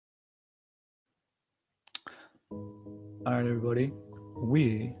All right, everybody,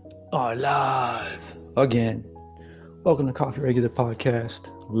 we are live again. Welcome to Coffee Regular Podcast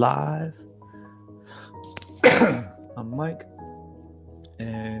Live. I'm Mike,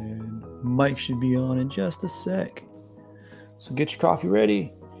 and Mike should be on in just a sec. So get your coffee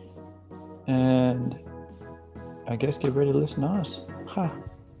ready, and I guess get ready to listen to us.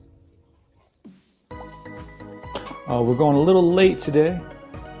 We're going a little late today.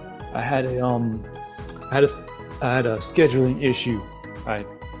 I had a scheduling issue. I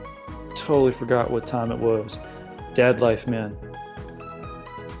totally forgot what time it was. Dad life, man.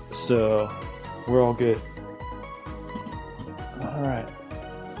 So we're all good. All right.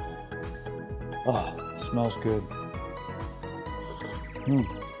 Oh, smells good.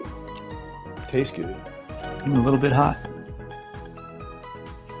 Tastes good. A little bit hot.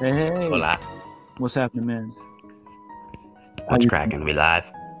 Hey. Hola. What's happening, man? What's cracking? We live?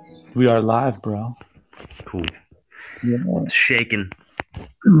 We are live, bro. Cool. Yeah. It's shaking.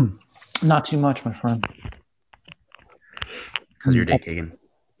 Not too much, my friend. How's your day kicking?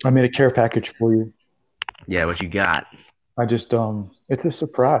 I made a care package for you. Yeah, what you got? I just it's a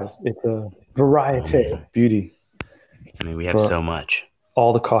surprise. It's a variety of beauty. I mean, we have so much.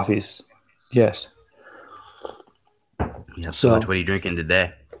 All the coffees. Yes. We have so much. What are you drinking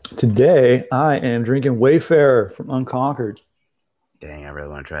today? Today, I am drinking Wayfarer from Unconquered. Dang, I really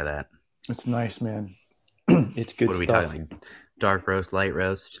want to try that. It's nice, man. It's good stuff. What are we talking? Dark roast, light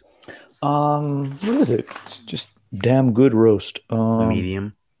roast? What is it? It's just damn good roast.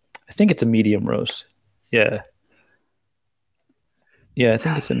 Medium? I think it's a medium roast. Yeah. Yeah, I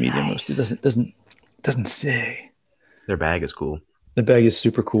think it's a medium roast. It doesn't say. Their bag is cool. The bag is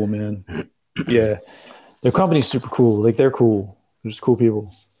super cool, man. Yeah. Their company's super cool. Like, they're cool. They're just cool people.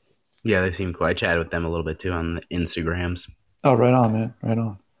 Yeah, they seem cool. I chatted with them a little bit too on the Instagrams. Oh, right on, man. Right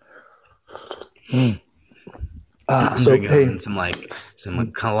on. So hey,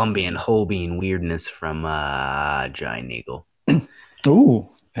 some Colombian whole bean weirdness from Giant Eagle. Ooh,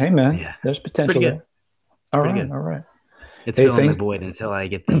 hey man, yeah. There's potential there. All right. It's filling the void until I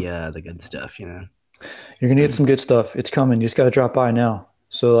get the good stuff, you know. You're gonna get some good stuff. It's coming. You just gotta drop by now.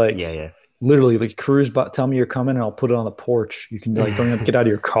 So like, yeah. Literally, like cruise by. Tell me you're coming, and I'll put it on the porch. You can like don't even have to get out of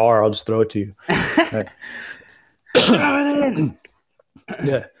your car. I'll just throw it to you. Right.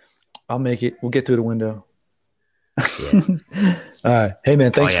 Yeah, I'll make it. We'll get through the window. Yeah. All right. Hey,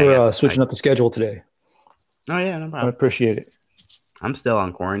 man, thanks for switching up the schedule today. Oh, yeah, no problem. I appreciate it. I'm still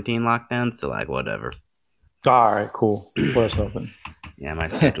on quarantine lockdown, so like whatever. All right, cool. That's what I was hoping. Yeah, my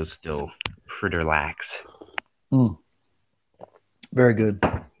schedule's still pretty lax. Very good.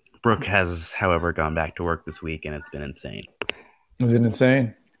 Brooke has, however, gone back to work this week, and it's been insane. Is it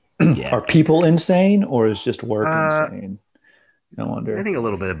insane? Yeah. Are people insane, or is just work insane? I wonder. I think a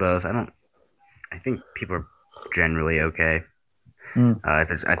little bit of both. I think people are generally okay. I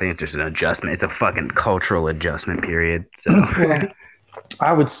think it's just an adjustment. It's a fucking cultural adjustment period. So well,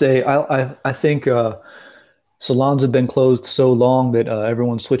 I would say I think salons have been closed so long that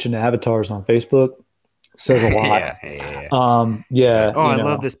everyone's switching to avatars on Facebook. Says a lot. Yeah. Oh, I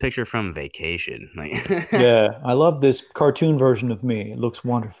love this picture from vacation. Yeah, I love this cartoon version of me. It looks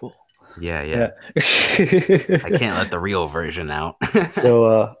wonderful. Yeah. I can't let the real version out.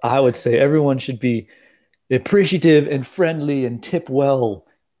 So I would say everyone should be appreciative and friendly and tip well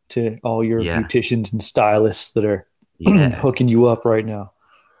to all your beauticians and stylists that are hooking you up right now.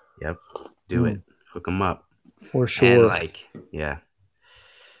 Yep. Do it. Hook them up. For sure.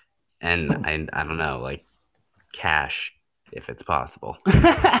 And I don't know, like cash if it's possible.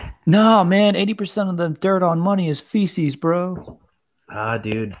 No, man, 80% of the dirt on money is feces, bro.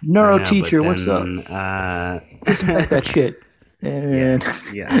 Dude. Neuro teacher, what's up? Disinfect that shit. And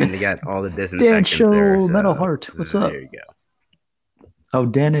I mean, they got all the disinfectants Dan there. So Mental Heart, what's up? There you go. Oh,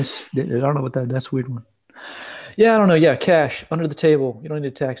 Dennis, I don't know what that's a weird one. Yeah, I don't know. Yeah, cash under the table. You don't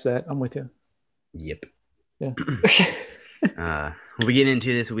need to tax that. I'm with you. Yep. Yeah. We get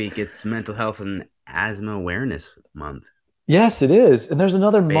into this week. It's Mental Health and Asthma Awareness Month. Yes, it is. And there's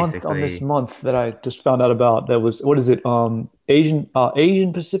another month on this month that I just found out about. That was, what is it? Asians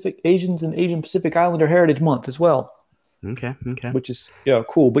and Asian Pacific Islander Heritage Month as well. Okay. Which is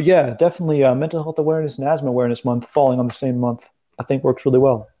cool. But yeah, definitely Mental Health Awareness and Asthma Awareness Month falling on the same month, I think works really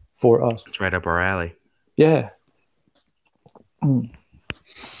well for us. It's right up our alley. Yeah. You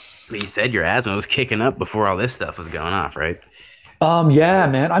said your asthma was kicking up before all this stuff was going off, right? Yeah,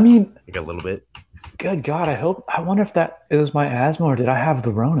 man. I mean, like a little bit. Good God, I wonder if that is my asthma or did I have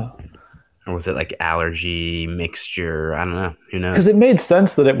the Rona? Or was it like allergy mixture? I don't know. Who knows? Because it made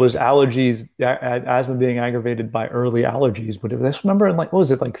sense that it was allergies, asthma being aggravated by early allergies. But I just remember in what was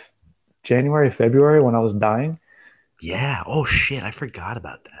it, like January, February when I was dying. Yeah. Oh shit, I forgot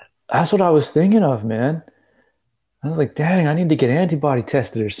about that. That's what I was thinking of, man. I was like, dang, I need to get antibody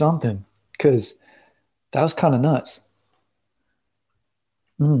tested or something because that was kind of nuts.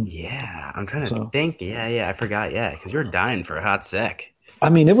 Mm. Yeah, I'm trying to So, think. Yeah, I forgot. Yeah, because you were dying for a hot sec I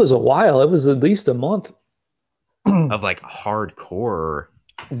mean, it was a while. It was at least a month. of like hardcore,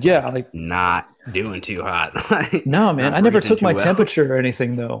 Yeah, like like not doing too hot, like no, man. not I never breathing took my too well. temperature or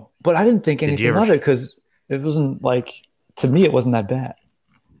anything though, but I didn't think Did you anything ever? of it because it wasn't like to me it wasn't that bad.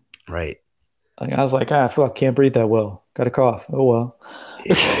 Right. Like I was like, ah, fuck, can't breathe that well. Got a cough. Oh well.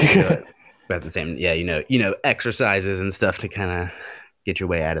 Yeah. But at the same, yeah, exercises and stuff to kind of get your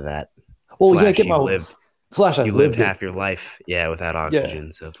way out of that. Well, yeah, Slash, get my slash. I you lived lived it. half your life, yeah, without Yeah,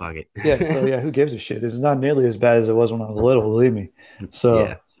 oxygen. So fuck yeah. So it. yeah, who gives a shit? It's not nearly as bad as it was when I was little. Believe me. Yeah.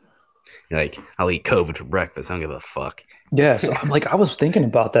 So You're like, I'll eat COVID for breakfast. I don't give a fuck. yeah, so I'm like, I was thinking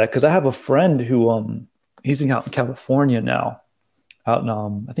about that because I have a friend who he's out in California now, out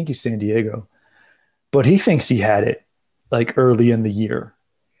in I think he's San Diego, but he thinks he had it like early in the year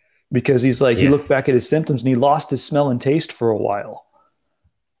because he's like he Yeah. looked back at his symptoms and he lost his smell and taste for a while.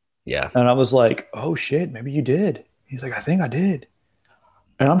 Yeah. And I was like, oh shit, maybe you did. He's like, I think I did.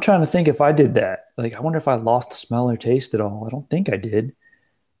 And I'm trying to think if I did that. Like, I wonder if I lost smell or taste at all. I don't think I did.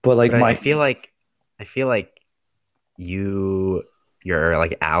 But like But I my feel like you your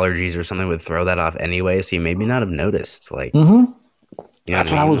like allergies or something would throw that off anyway, so you maybe not have noticed. Like, Mhm. you know what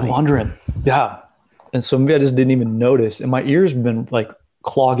That's I what I mean? was Like, wondering. Yeah. And so maybe I just didn't even notice. And my ears have been like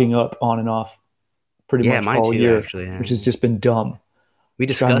clogging up on and off pretty yeah, much mine all too, year, actually. which Yeah. has just been dumb. We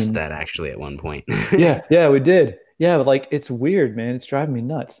It's driving discussed me. that actually at one point. Yeah, yeah, we did. Yeah, but like it's weird, man. It's driving me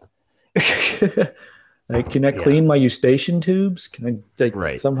nuts. Like, can I Yeah, clean my eustachian tubes? Can I like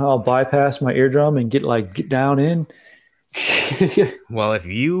right. somehow bypass my eardrum and get down in? Well, if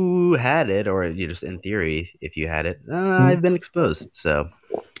you had it, or you just in theory, if you had it, I've been exposed. So,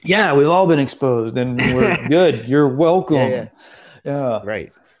 Yeah, we've all been exposed and we're yeah, good. You're yeah, welcome. Yeah.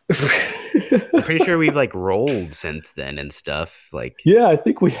 right. I'm pretty sure we've like rolled since then and stuff. Like, Yeah, I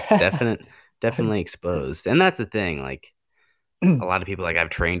think we have. definite, definitely exposed. And that's the thing. Like, a lot of people like I've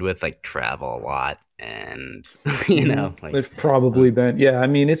trained with like travel a lot, and like, They've probably been. Yeah, I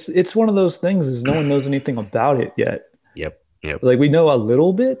mean, it's one of those things is no one knows anything about it yet. yep, Like we know a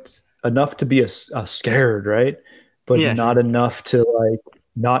little bit, enough to be a scared, right? But yeah, not sure, enough to like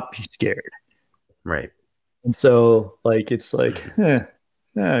not be scared. right. And so like it's like,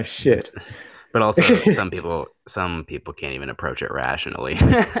 oh shit. But also, some people can't even approach it rationally,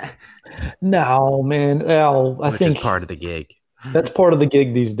 No, man. Well, I which is think part of the gig. that's part of the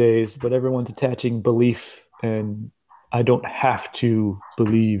gig these days, but everyone's attaching belief and I don't have to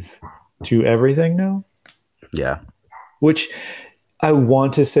believe to everything now, Yeah, which I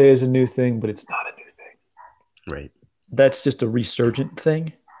want to say is a new thing, but it's not a new thing. right. That's just a resurgent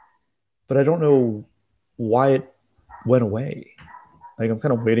thing, but I don't know why it went away. Like I'm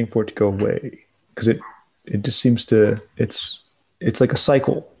kind of waiting for it to go away because it just seems to it's like a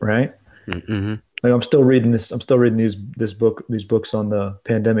cycle, right? Mm-hmm. Like I'm still reading this. I'm still reading these books on the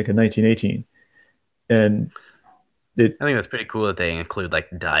pandemic in 1918, and it I think that's pretty cool that they include like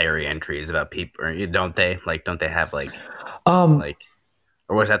diary entries about people, or don't they? Like, don't they have um like,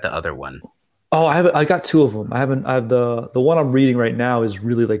 or was that the other one? oh I got two of them. I haven't I have the one I'm reading right now is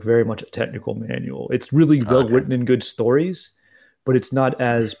really like very much a technical manual. It's really Oh, well okay, written and good stories, but it's not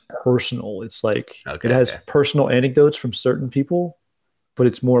as personal. It's like it okay, has okay. personal anecdotes from certain people, but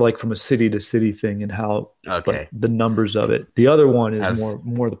it's more like from a city to city thing and how like Okay. the numbers of it. The other one is How's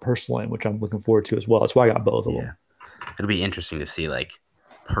more the personal end, which I'm looking forward to as well. That's why I got both of them. Yeah. It'll be interesting to see like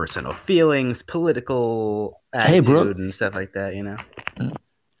personal feelings, political Hey, attitude, Brooke. and stuff like that.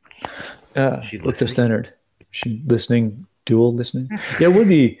 Yeah, She's Brooke the listening. standard. She listening, dual listening. Yeah, it would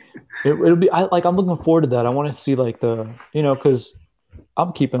be. It'll be. I'm looking forward to that. I want to see like because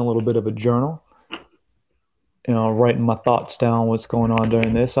I'm keeping a little bit of a journal. Writing my thoughts down, what's going on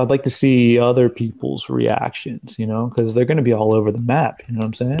during this. I'd like to see other people's reactions. Because they're going to be all over the map. You know what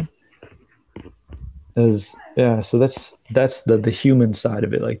I'm saying? As yeah, so that's the human side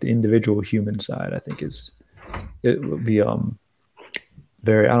of it, like the individual human side. I think it would be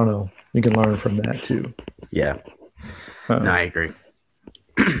very. I don't know. You can learn from that too. Yeah. Uh, No, I agree.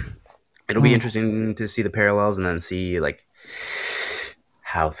 It'll be mm. interesting to see the parallels and then see like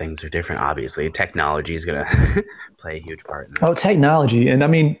how things are different. Obviously, technology is gonna play a huge part in that. Oh, technology, and I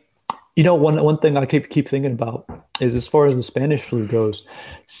mean, one thing I keep thinking about is as far as the Spanish flu goes,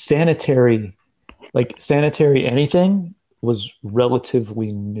 sanitary sanitary anything was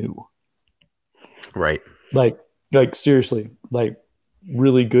relatively new. Right. Like like seriously, like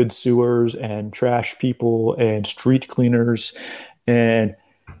really good sewers and trash people and street cleaners. And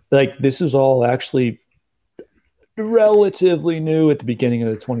like this is all actually relatively new at the beginning of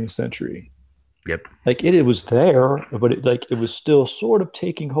the 20th century. Yep. Like it was there, but it was still sort of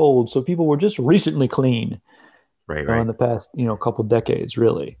taking hold. So people were just recently clean Right. Right. in the past, couple decades,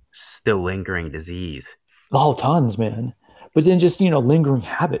 really. Still lingering disease. Oh, tons, man. But then just, lingering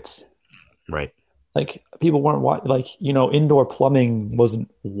habits. Right. Like people weren't like, indoor plumbing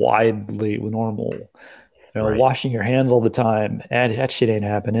wasn't widely normal. Right. Washing your hands all the time, and that shit ain't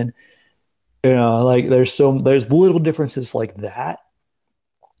happening. Like there's little differences like that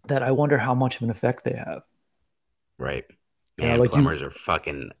I wonder how much of an effect they have. Right. Man, Like you, plumbers are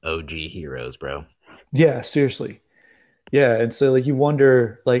fucking OG heroes, bro. yeah, seriously. Yeah, and so like you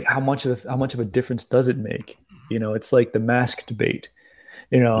wonder like how much of a difference does it make? It's like the mask debate,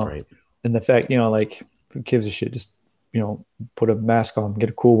 you know, Right. and the fact, like who gives a shit? Just, put a mask on, get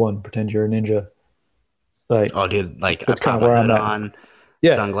a cool one, pretend you're a ninja. Like Oh, dude, like I that's kind pop of my where I'm hood at. on,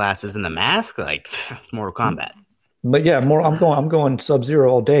 Yeah. sunglasses and the mask, like Mortal Kombat. But yeah, more I'm going Sub-Zero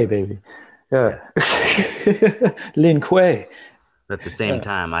all day, baby. Yeah. Yeah. Lin Kuei. But at the same Yeah.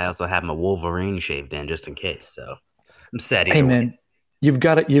 time, I also have my Wolverine shaved in just in case. So I'm set Hey either way. man, you've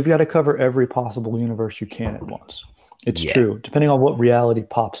got to cover every possible universe you can at once. It's Yeah. true, depending on what reality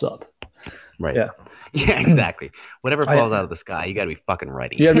pops up. Right. Yeah. Yeah, exactly. Whatever falls out I of the sky, you got to be fucking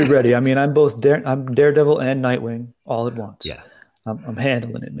ready. You gotta be ready. I mean, I'm Daredevil and Nightwing all at once. Yeah. I'm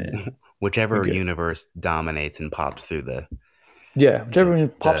handling it, man. We're Whichever good. universe dominates and pops through Yeah, whichever one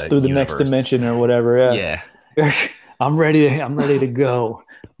pops the through the next universe. dimension or whatever. Yeah. Yeah, I'm ready to go.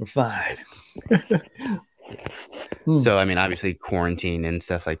 We're fine. Hmm. So I mean, obviously, quarantine and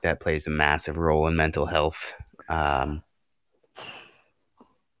stuff like that plays a massive role in mental health. Um,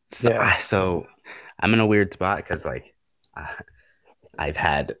 so, Yeah, so I'm in a weird spot because like uh, I've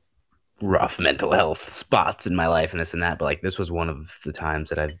had rough mental health spots in my life and this and that, but like this was one of the times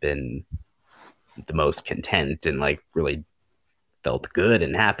that I've been the most content and like really felt good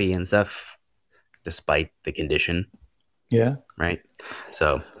and happy and stuff despite the condition, yeah. right?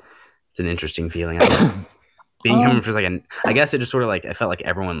 So it's an interesting feeling, I guess. Being him Um, for like I guess it just sort of like I felt like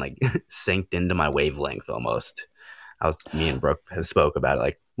everyone like synced into my wavelength almost. Me and Brooke has spoke about it.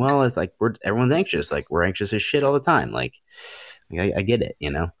 Like, well, it's like everyone's anxious. Like we're anxious as shit all the time. Like I get it.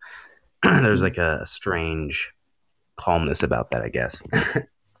 There's like a strange calmness about that, I guess.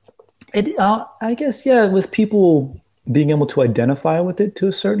 I guess yeah, with people being able to identify with it to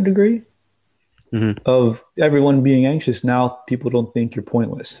a certain degree Mm-hmm. of everyone being anxious. Now people don't think you're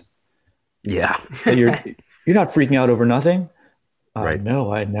pointless. Yeah. That you're not freaking out over nothing. Right.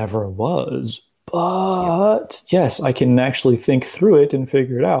 No, I never was. Yep. But yes, I can actually think through it and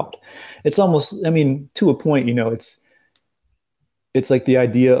figure it out. It's almost, I mean, to a point, it's like the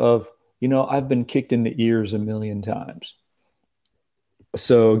idea of, I've been kicked in the ears a million times.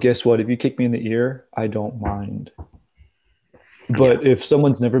 So guess what? If you kick me in the ear, I don't mind. Yeah. But if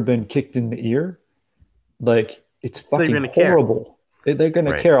someone's never been kicked in the ear, like it's So you're fucking gonna care. horrible. They're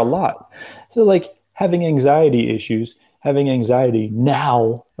gonna Right. care a lot. So like having anxiety issues, having anxiety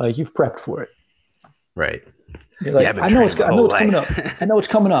now, like you've prepped for it. Right. You're Yeah, like, I've been training my I know whole it's coming life. up. I know it's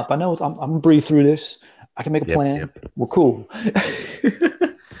coming up. I'm gonna breathe through this. I can make a Yep. plan. Yep. We're cool.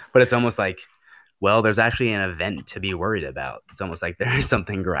 But it's almost like, well, there's actually an event to be worried about. It's almost like there's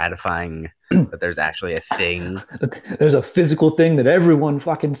something gratifying that there's actually a thing. There's a physical thing that everyone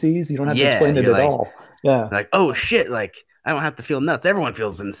fucking sees. You don't have to Yeah. explain it You're at like, all. Yeah, like, oh shit, like I don't have to feel nuts. Everyone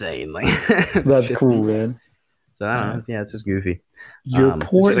feels insane. Like that's shit. cool, man. So I don't Yeah. know. Yeah, it's just goofy. Your It's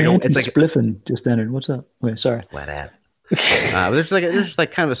poor just like Auntie it's like Spliffin just entered. What's up? Wait, sorry. flat app. But there's just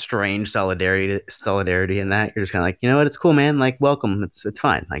like kind of a strange solidarity in that. You're just kind of like, you know what? It's cool, man. Like, welcome. It's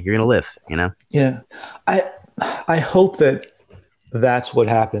fine. Like, you're gonna live. Yeah, I I hope that that's what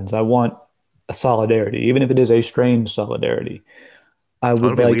happens. I want a solidarity, even if it is a strange solidarity. I Oh, it'll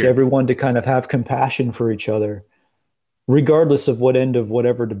would be like weird. everyone to kind of have compassion for each other, regardless of what end of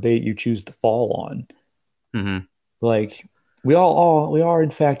whatever debate you choose to fall on. Hmm. Like we are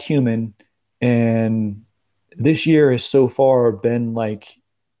in fact human, and this year has so far been like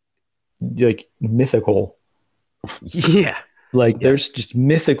mythical. Yeah. Like Yep. there's just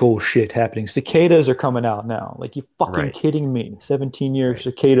mythical shit happening. Cicadas are coming out now. Like you fucking Right. kidding me? 17 years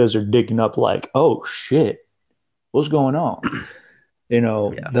Right. cicadas are digging up like, oh shit, what's going on?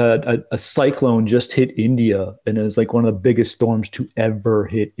 Yeah. A cyclone just hit India and it was like one of the biggest storms to ever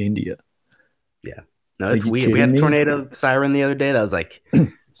hit India. Yeah. No, Like it's you weird. We had kidding a me? tornado siren the other day that was like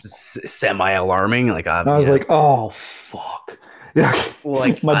semi-alarming. Like, And I was like, oh fuck. Yeah. well,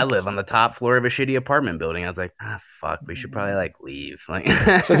 like My I live on the top floor of a shitty apartment building. I was like, fuck, we should probably like leave. Like,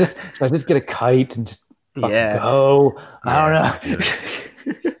 should I just get a kite and just fucking yeah, go? I yeah, don't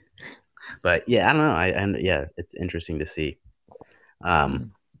know. but yeah, I don't know. And yeah, it's interesting to see. But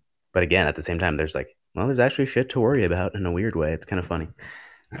again, at the same time, there's like, well, there's actually shit to worry about in a weird way. It's kind of funny.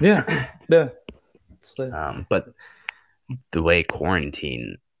 Yeah. But the way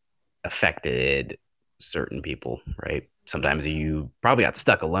quarantine affected certain people, right? Sometimes you probably got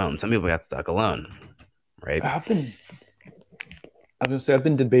stuck alone. Some people got stuck alone, right? I've been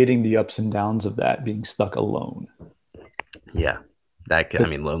debating the ups and downs of that being stuck alone. Yeah. I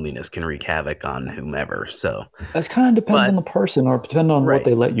mean, loneliness can wreak havoc on whomever. So that kind of depends on the person or depending on what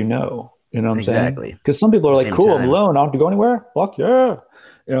they let you know. You know what I'm saying? Exactly. Because some people are like, cool, I'm alone. I don't have to go anywhere. Fuck yeah.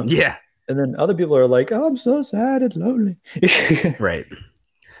 You know? Yeah. And then other people are like, oh, I'm so sad and lonely. Right.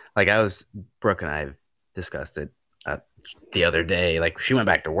 Like Brooke and I discussed it the other day. Like she went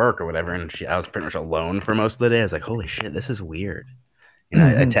back to work or whatever, and I was pretty much alone for most of the day. I was like, holy shit, this is weird. You know,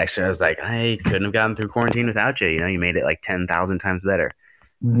 I texted her. I was like, I couldn't have gotten through quarantine without you. You know, you made it like 10,000 times better.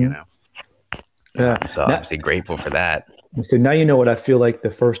 You know. Yeah. So obviously grateful for that. So now you know what I feel like the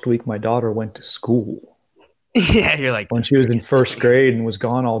first week my daughter went to school. Yeah, you're like when she was in first grade and was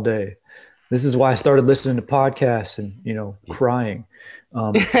gone all day. This is why I started listening to podcasts and crying.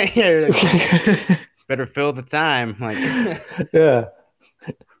 Yeah, like, better fill the time. Like, yeah.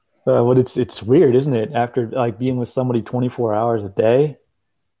 Well, it's weird, isn't it? After like being with somebody 24 hours a day,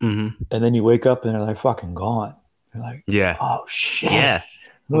 and then you wake up and they're like fucking gone. You're like, yeah, oh shit. Yeah,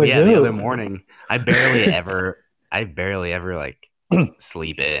 yeah. The other morning, I barely ever like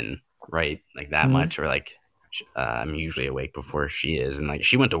sleep in, right? Like that much, or like I'm usually awake before she is, and like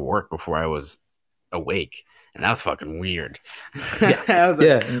she went to work before I was awake, and that was fucking weird. Yeah,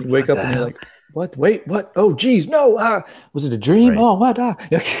 and you wake up and you're like, what? Wait, what? Oh, geez, no. Was it a dream? Right. Oh, what?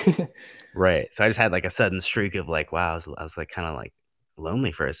 Right. So I just had like a sudden streak of like, wow, I was like kind of like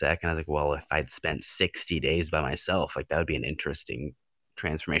lonely for a second. I was like, well, if I'd spent 60 days by myself, like that would be an interesting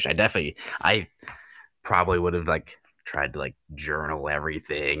transformation. I probably would have like tried to like journal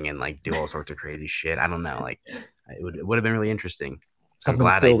everything and like do all sorts of crazy shit. I don't know. Like it would have been really interesting. So I'm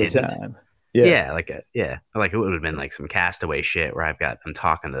glad I didn't. Time. Yeah. Like it would have been like some Castaway shit where I'm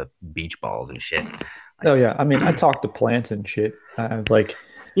talking to beach balls and shit. Like, oh yeah. I mean, I talk to plants and shit. I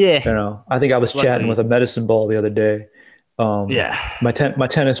think I was chatting with a medicine ball the other day. My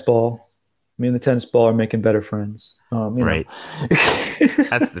tennis ball. Me and the tennis ball are making better friends. Right.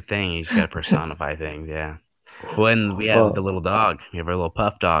 That's the thing. You just got to personify things. Yeah. When we have the little dog, we have our little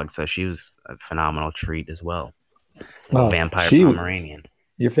puff dog. So she was a phenomenal treat as well. Vampire Pomeranian.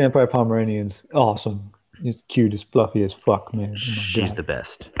 Your vampire Pomeranian's awesome. It's cute, as fluffy as fuck, man. She's the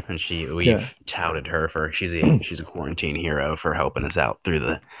best, and we've touted her for she's a quarantine hero for helping us out through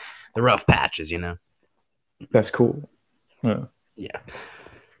the rough patches, you know. That's cool. Yeah.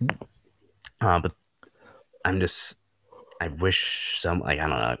 But I wish I don't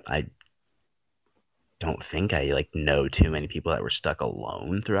know. I don't think I like know too many people that were stuck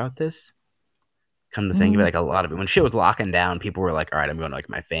alone throughout this. Come to think of it, like a lot of it, when shit was locking down, people were like, all right, I'm going to like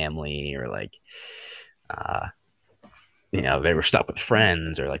my family, or like, they were stuck with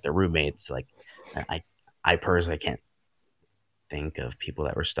friends or like their roommates. Like I personally can't think of people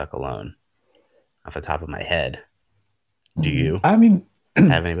that were stuck alone off the top of my head. Do you? I mean,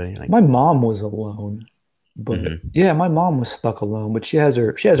 have anybody? Like, my mom was alone, but yeah, my mom was stuck alone, but she has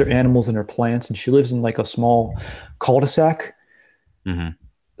her animals and her plants, and she lives in like a small cul-de-sac.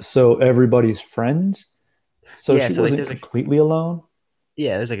 So everybody's friends. So she wasn't completely alone.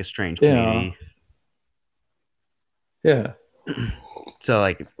 Yeah, there's like a strange community. Yeah. So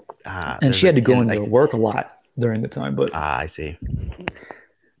like, and she had to go into work a lot during the time. But I see.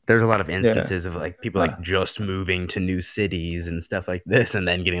 There's a lot of instances of like people like just moving to new cities and stuff like this, and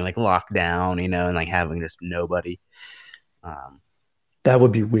then getting like locked down, and like having just nobody. That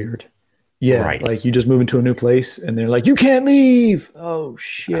would be weird. Yeah, right. Like you just move into a new place and they're like, you can't leave. Oh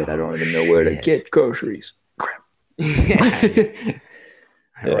shit! I don't even know where to get groceries. Crap.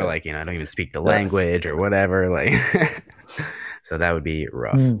 Or like I don't even speak the language or whatever. Like, so that would be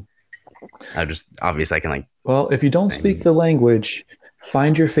rough. I just obviously I can like. Well, if you don't speak the language,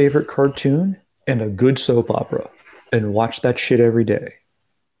 find your favorite cartoon and a good soap opera, and watch that shit every day.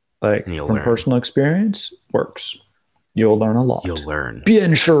 Like from personal experience, works. You'll learn a lot. You'll learn.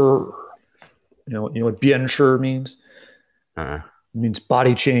 Bien sûr. You know what bien sûr means? It means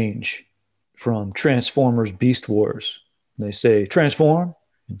body change. From Transformers Beast Wars. They say transform.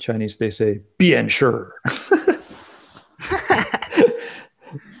 In Chinese, they say bien sûr.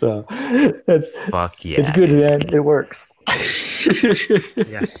 So that's Fuck yeah. it's good, dude. man. It works.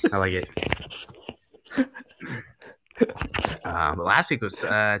 Yeah, I like it. But last week was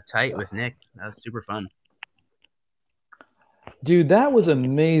tight with Nick. That was super fun. Dude, that was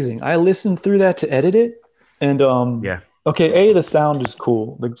amazing. I listened through that to edit it, and Yeah, okay, the sound is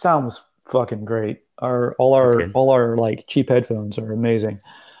cool. The sound was fucking great. Our all that's our good. all our like cheap headphones are amazing.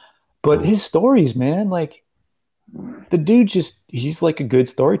 But Cool. his stories, man, like the dude he's like a good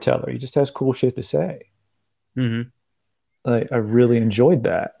storyteller. He just has cool shit to say. Mm-hmm. Like I really enjoyed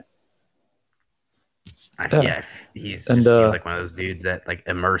that. Yeah. Yeah, he's And just seems like one of those dudes that like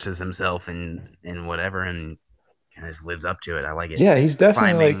immerses himself in whatever and kind of just lives up to it. I like it. yeah, he's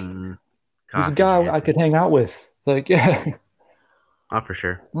definitely like Climbing, he's a coffee, guy I jiu-jitsu. could hang out with. Like, yeah. Oh, for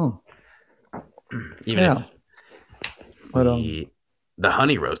sure. Hmm. Even Yeah. if But the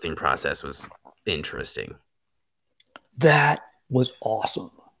honey roasting process was interesting. that was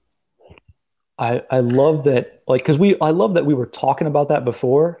awesome. I love that, like, because I love that we were talking about that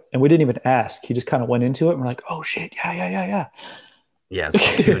before and we didn't even ask. He just kind of went into it and we're like, oh shit, Yeah, it's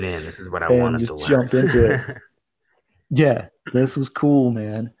like yeah. tune in. This is what I And wanted to just jumped into it. learn. Yeah, this was cool,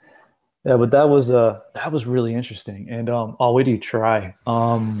 man. Yeah, but that was really interesting. And oh, wait do you try?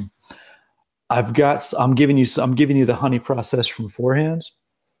 I'm giving you the honey process from Four Hands.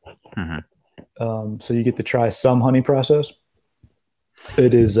 Mhm. So you get to try some honey process.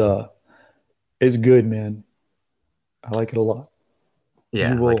 It is it's good, man. I like it a lot.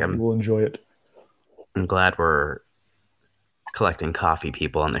 Yeah, like You will enjoy it. I'm glad we're collecting coffee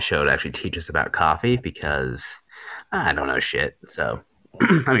people on the show to actually teach us about coffee because I don't know shit. So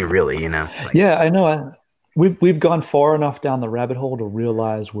I mean, really, like Yeah, I know. We've gone far enough down the rabbit hole to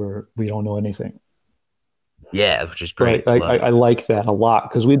realize we don't know anything. yeah, which is Right. great. Love it. I like that a lot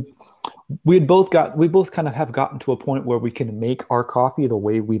because we both kind of have gotten to a point where we can make our coffee the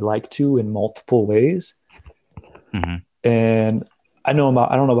way we like to in multiple ways. Hmm. And I don't know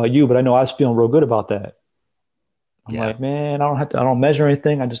about you, but I know I was feeling real good about that. I'm Yeah, like, man, I don't measure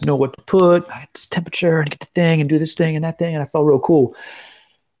anything. I just know what to put. I just temperature and get the thing and do this thing and that thing. And I felt real cool.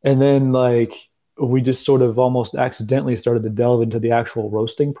 And then like we just sort of almost accidentally started to delve into the actual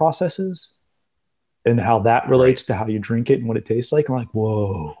roasting processes and how that right. relates to how you drink it and what it tastes like. I'm like,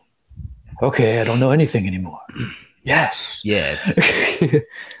 whoa, okay, I don't know anything anymore. Yes. Yeah, it's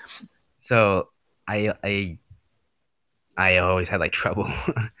so I I always had like trouble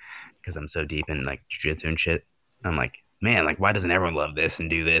because I'm so deep in like jiu-jitsu and shit. I'm like, man, like why doesn't everyone love this and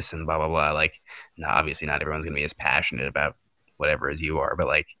do this and blah blah blah? Like, no, obviously not everyone's gonna be as passionate about whatever as you are, but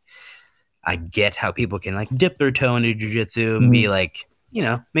like I get how people can like dip their toe into jiu-jitsu and be Mhm. like,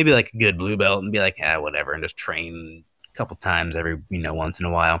 maybe like a good blue belt and be like, whatever, and just train a couple times every, once in a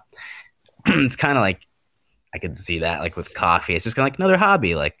while. It's kind of like I could see that like with coffee. It's just kind of like another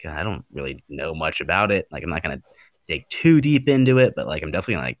hobby. Like I don't really know much about it. Like I'm not gonna dig too deep into it, but like I'm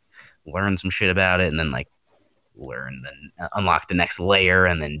definitely gonna like learn some shit about it and then like learn, then unlock the next layer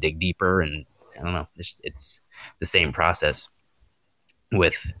and then dig deeper. And I don't know. It's the same process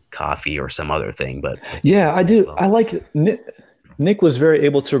with coffee or some other thing, but with Yeah, I jiu-jitsu as do. well. I like Nick was very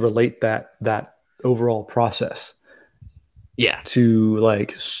able to relate that overall process Yeah, to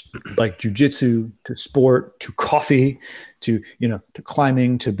like jujitsu, to sport, to coffee, to to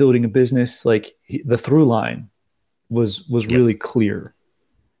climbing, to building a business. Like the through line was yep, really clear.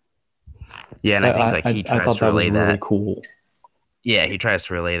 yeah. And I think like he I tries thought to that was relay really that. cool. Yeah, he tries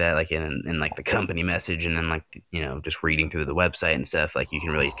to relay that like in like the company message and then like just reading through the website and stuff. Like you can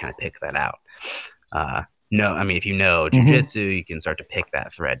really kind of pick that out. No, I mean if you know Hmm. jujitsu, you can start to pick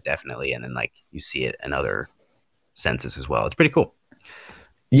that thread definitely, and then like you see it in other senses as well. It's pretty cool.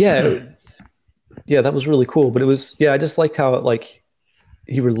 Yeah, yeah, that was really cool. But it was I just liked how it like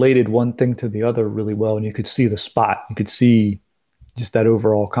he related one thing to the other really well, and you could see the spot. You could see just that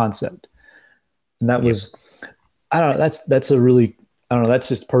overall concept, and that Yep. was I don't know. That's a really I don't know. That's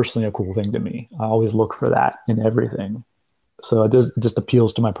just personally a cool thing to me. I always look for that in everything. So it just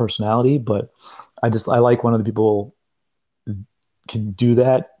appeals to my personality. But I like when other people can do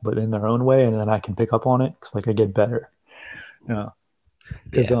that, but in their own way, and then I can pick up on it because like I get better. Yeah.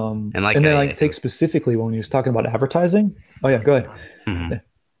 Because Yeah. And like and then I like take think. specifically when he was talking about advertising. Oh yeah, go ahead. Mhm. Yeah.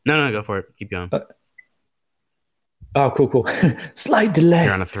 No, go for it. Keep going. Uh, oh, cool. Slight You're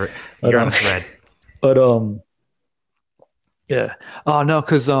on delay. a thread. But You're on a thread. but yeah. Oh no,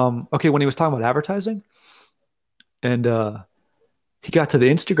 because okay, when he was talking about advertising and he got to the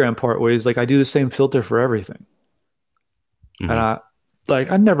Instagram part where he's like, I do the same filter for everything. And Hmm.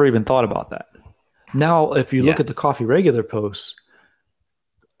 I never even thought about that. Now, if you look Yeah. at the coffee regular posts,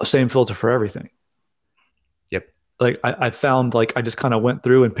 same filter for everything. Yep. like I found like I just kind of went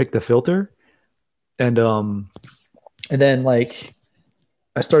through and picked a filter, and and then like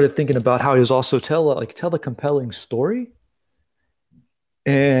I started thinking about how he was also tell a compelling story.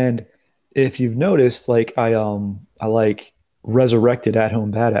 And if you've noticed, like I like resurrected At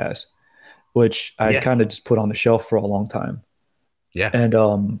Home Badass, which I Yeah. kind of just put on the shelf for a long time. Yeah. And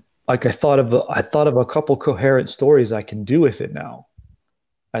like I thought of a couple coherent stories I can do with it now.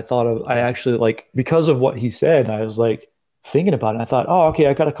 I Yeah. actually like because of what he said, I was like thinking about it. I thought, oh, okay,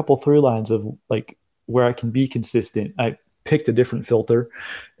 I got a couple through lines of like where I can be consistent. I picked a different filter,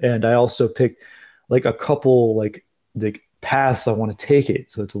 and I also picked like a couple like paths I want to take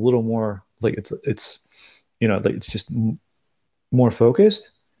it. So it's a little more like it's like it's just more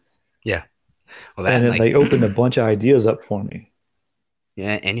focused, Yeah. Well, that and and it like, like opened a bunch of ideas up for me.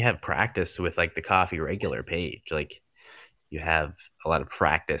 yeah, and you have practice with like the coffee regular page. Like you have a lot of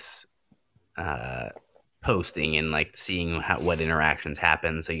practice uh posting and like seeing what interactions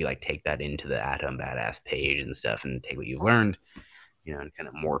happen. So you like take that into the Atom Badass page and stuff and take what you've learned, and kind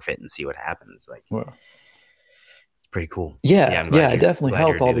of morph it and see what happens. Like Well, it's pretty cool. Yeah, yeah, I'm yeah, glad it definitely you're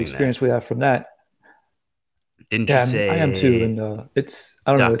helped all the doing that. experience we have from that. Didn't you Yeah, I am too, say and it's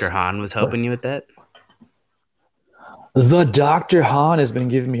I don't know, Dr. it's Han was what helping you with that? the Dr. Han has been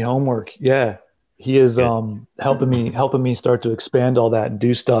giving me homework. Yeah. He is Good. helping me start to expand all that and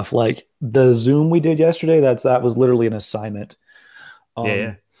do stuff like the Zoom we did yesterday. That was literally an assignment. Yeah, yeah.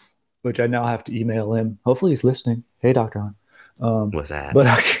 Um, which I now have to email him. Hopefully he's listening. Hey, Dr. Han. What's that?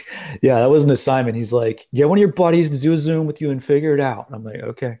 But yeah, that was an assignment. He's like, get one of your buddies to do a Zoom with you and figure it out. I'm like,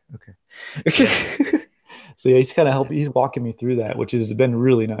 okay, Yeah. okay. So yeah, he's walking me through that, which has been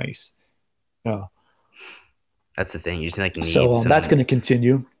really nice. Yeah. That's the thing. You just like need So that's some going to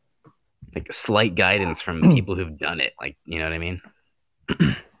continue. like slight guidance from people who've done it. Like, you know what I mean?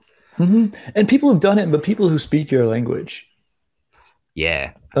 And people have done it, but people who speak your language.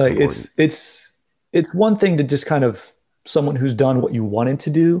 Yeah, that's Like important. it's one thing to just kind of someone who's done what you wanted to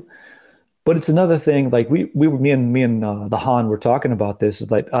do, but it's another thing. Like we were me and the Han were talking about this.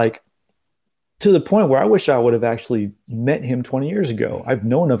 Is like to the point where I wish I would have actually met him 20 years ago. I've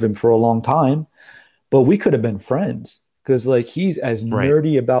known of him for a long time, but we could have been friends because like he's as Right.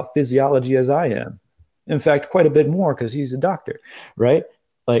 nerdy about physiology as I am. In fact, quite a bit more because he's a doctor, right?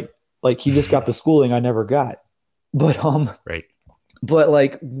 Like like he just got the schooling I never got. But Right.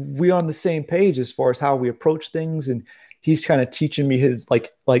 like we're on the same page as far as how we approach things, and he's kind of teaching me his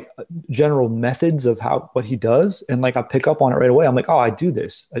like general methods of how what he does, and like I pick up on it right away. I'm like, oh, I do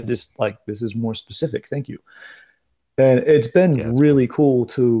this. I just like this is more specific. Thank you. And it's been Yeah, that's cool. really cool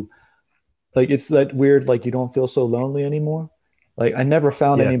to like it's that weird like you don't feel so lonely anymore. Like I never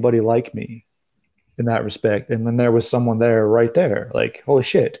found Yeah. anybody like me in that respect, and then there was someone there right there. Like holy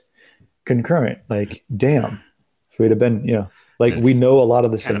shit, concurrent. Like damn, if we'd have been like And we it's know a lot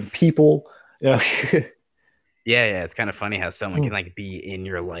of the kind same of people. Yeah. yeah, it's kind of funny how someone can like be in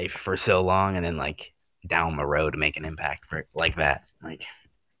your life for so long and then like down the road make an impact for like that. Like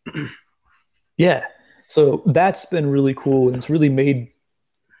Yeah. So that's been really cool. And it's really made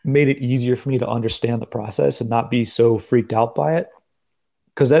it easier for me to understand the process and not be so freaked out by it.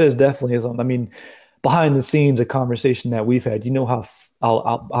 Because that is definitely something. I mean, behind the scenes, a conversation that we've had, you know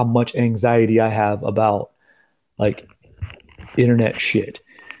how much anxiety I have about like internet shit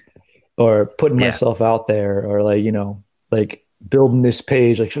or putting yeah. myself out there or like, like building this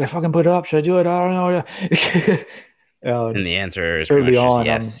page. Like, should I fucking put it up? Should I do it? I don't know. And the answer is pretty Early much just on,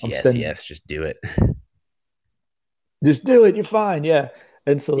 yes, I'm yes, sending yes, just do it. just do it. You're fine. Yeah.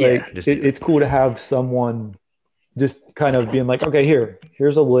 And so Yeah, like just do it. it's cool to have someone just kind of being like, okay,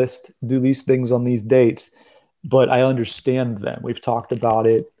 here's a list, do these things on these dates, but I understand them. We've talked about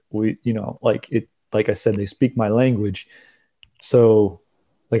it. Like it, like I said, they speak my language. So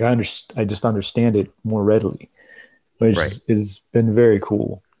like I just understand it more readily, which Right. has been very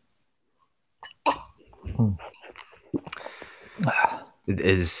cool. Hmm.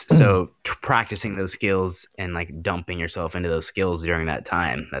 Is so practicing those skills and like dumping yourself into those skills during that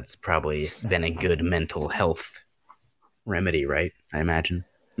time. That's probably been a good mental health remedy, right? I imagine.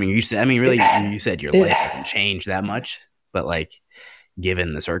 I mean, really, It, you said your it, life hasn't changed that much, but like,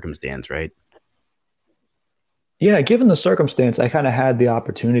 given the circumstance, right? yeah, given the circumstance, I kind of had the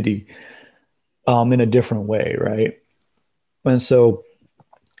opportunity in a different way, right? And so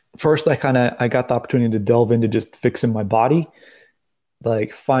first I got the opportunity to delve into just fixing my body,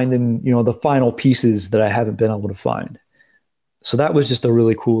 like finding, the final pieces that I haven't been able to find. So that was just a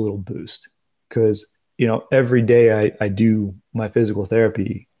really cool little boost because, every day I do my physical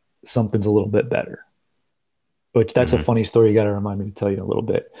therapy, something's a little bit better. which that's a Hmm. funny story. You got to remind me to tell you a little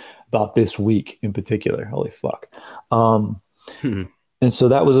bit about this week in particular. Holy fuck. Um, and so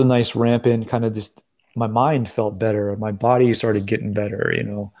that was a nice ramp in kind of just my mind felt better. My body started getting better,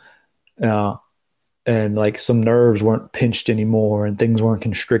 uh, and like some nerves weren't pinched anymore and things weren't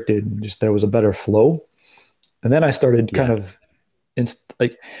constricted. And just there was a better flow. And then I started kind Yeah. of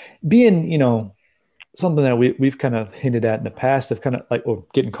like being, something that we've kind of hinted at in the past of kind of like, or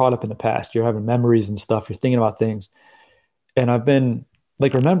getting caught up in the past. You're having memories and stuff. You're thinking about things. And I've been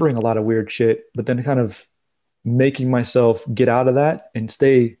like remembering a lot of weird shit, but then kind of making myself get out of that and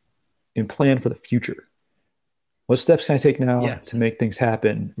stay and plan for the future. What steps can I take Yeah. now to make things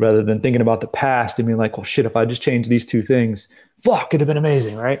happen rather than thinking about the past and being like, well, shit, if I just changed these two things, fuck, it'd have been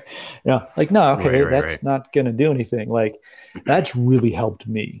amazing, right? Like, no, Right. okay, Right. Right. that's not going to do anything. Like, that's really helped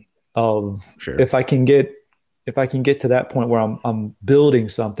me of Sure. if I can get to that point where I'm building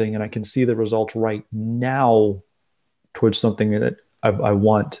something and I can see the results right now towards something that I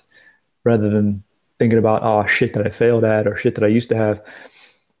want rather than thinking about, oh shit that I failed at or shit that I used to have.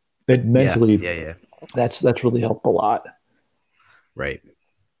 It Yeah. mentally, Yeah. Yeah. that's really helped a lot. Right.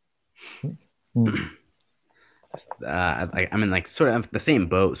 Mm. I'm in like sort of the same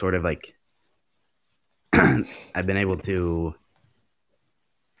boat, sort of like I've been able to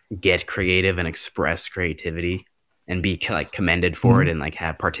get creative and express creativity and be like commended for it Mhm. and like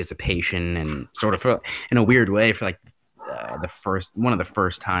have participation and sort of in a weird way for like the first one of the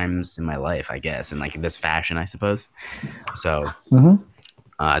first times in my life, I guess, in like this fashion, I suppose. So Mhm.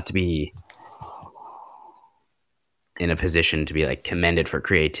 to be in a position to be like commended for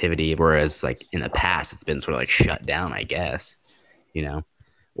creativity, whereas like in the past it's been sort of like shut down, I guess, you know,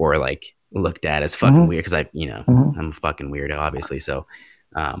 or like looked at as fucking Mhm. weird because Mhm. I'm a fucking weirdo, obviously. So,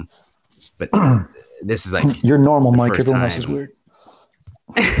 um, but this is like You're normal, the Mike. first Everyone else is time. weird.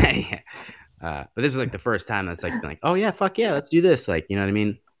 Yeah. But this is like the first time that's like been like, oh yeah, fuck yeah, let's do this. Like, you know what I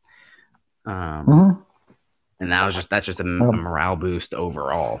mean? Um, Mhm. and that's just a Um, morale boost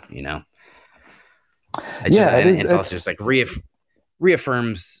overall. It's just yeah, it and is. it's also just It's like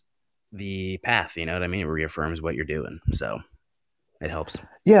reaffirms the path. You know what I mean? It reaffirms what you're doing, so it helps.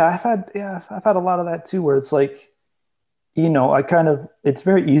 I've had a lot of that too, where it's like, I kind of it's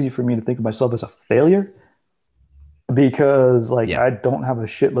very easy for me to think of myself as a failure because like Yeah, I don't have a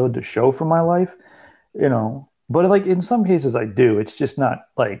shitload to show for my life, But like in some cases I do. It's just not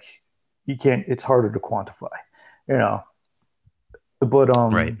like you can't. It's harder to quantify, you know. But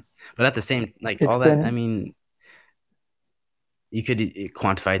right. But at the same, like it's all that, I been. mean, you could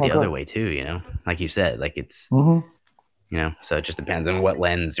quantify it Oh the other god. way too. Like you said, like it's Hmm. so it just depends on what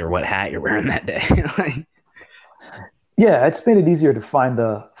lens or what hat you're wearing that day. Like, Yeah, it's made it easier to find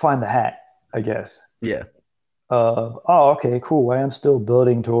the hat, I guess. yeah, Oh, okay, cool. I am still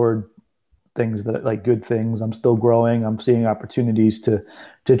building toward things that like good things. I'm still growing. I'm seeing opportunities to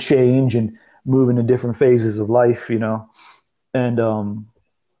change and move into different phases of life, And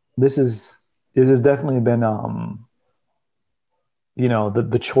this is this has definitely been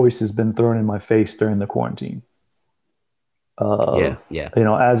the choice has been thrown in my face during the quarantine yeah, of yeah.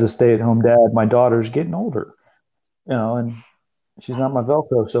 as a stay-at-home dad, my daughter's getting older, and she's not my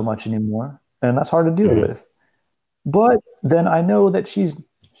Velcro so much anymore, and that's hard to deal Hmm. with. But then I know that she's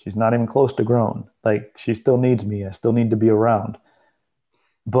not even close to grown. Like she still needs me. I still need to be around.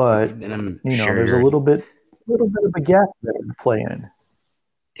 But And I'm sure there's a you're, little bit of a gap there to play in,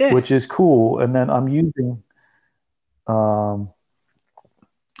 yeah, which is cool. And then I'm using um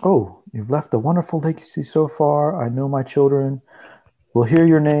oh, you've left a wonderful legacy so far. I know my children will hear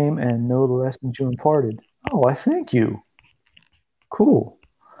your name and know the lessons you imparted. Oh, I thank you. Cool.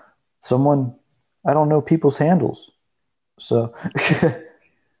 Someone I don't know people's handles. So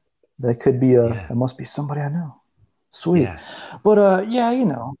that could be yeah, that must be somebody I know. Sweet. yeah, But yeah,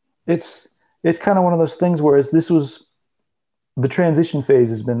 it's it's kind of one of those things where this was the transition phase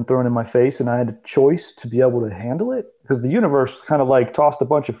has been thrown in my face and I had a choice to be able to handle it because the universe kind of like tossed a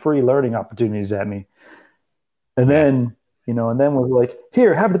bunch of free learning opportunities at me. And yeah, then, and then was like,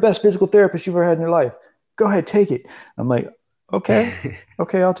 "Here, have the best physical therapist you've ever had in your life. Go ahead, take it." I'm like, "Okay.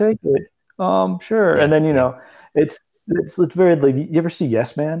 Okay, I'll take it." Sure. yeah, And then, yeah, it's it's very like you ever see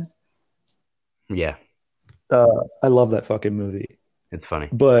Yes Man? yeah. I love that fucking movie. It's funny.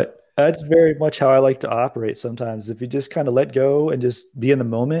 But that's very much how I like to operate sometimes. If you just kind of let go and just be in the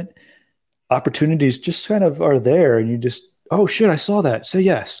moment, opportunities just kind of are there and you just, oh shit, I saw that. Say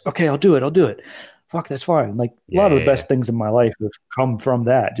yes. Okay, I'll do it. I'll do it. Fuck, that's fine. Like a Yeah, lot of the yeah, yeah, best things in my life have come from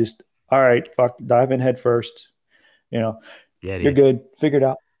that. Just, all right, fuck, dive in head first. You know, yeah, you're dude. good. Figure it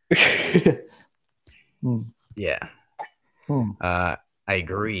out. Hmm, Yeah. hmm. I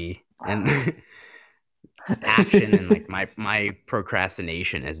agree. And action and like my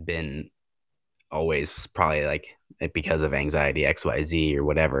procrastination has been always probably like because of anxiety XYZ or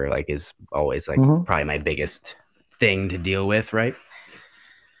whatever, like is always like Mhm. probably my biggest thing to deal with, right?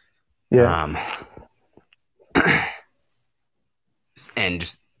 Yeah. Um and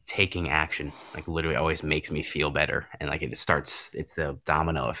just taking action like literally always makes me feel better, and like it starts, it's the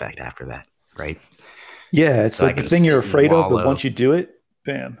domino effect after that, right? Yeah, it's So I like the can thing you're sit and afraid of, but wallow. once you do it,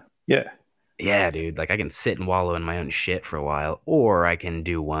 bam. Yeah. Yeah, dude, like I can sit and wallow in my own shit for a while, or I can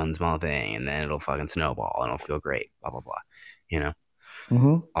do one small thing and then it'll fucking snowball and it'll feel great, blah blah blah, you know,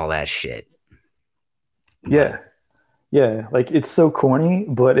 Hmm. all that shit. But Yeah. Yeah. Like it's so corny,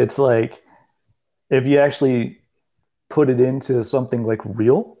 but it's like if you actually put it into something like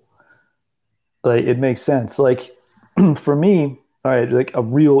real, like it makes sense. Like for me, all right, like a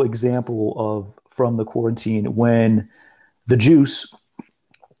real example of from the quarantine when the Juice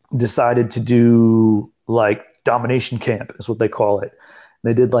decided to do like domination camp is what they call it.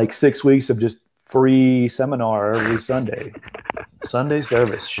 They did like 6 weeks of just free seminar every Sunday, Sunday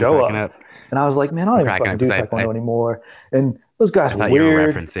service, I'm show cracking up. up. And I was like, man, I I'm don't even cracking up fucking do because Taekwondo anymore. And those guys I were thought you were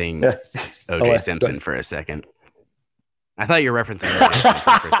weird. referencing Yeah. Oh, OJ wait, go Simpson for a second. I thought you were referencing OJ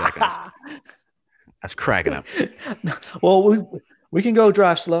Simpson for a second. I was cracking up. Well, we can go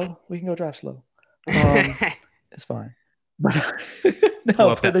drive slow. We can go drive slow. It's fine. But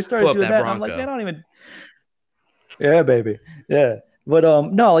no, but they pull started up doing that that, and I'm like, man, Bronco. I don't even. Yeah, baby. Yeah. But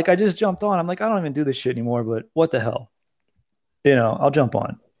no, like I just jumped on. I'm like, I don't even do this shit anymore, but what the hell? I'll jump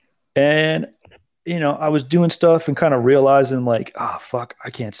on. And I was doing stuff and kind of realizing like, oh fuck,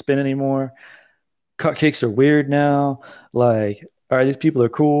 I can't spin anymore. Cupcakes are weird now. Like, all right, these people are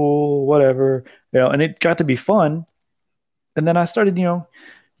cool, whatever. And it got to be fun. And then I started,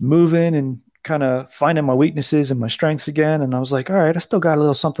 moving and kind of finding my weaknesses and my strengths again. And I was like, all right, I still got a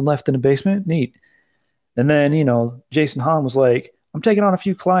little something left in the basement. Neat. And then, Jason Hahn was like, I'm taking on a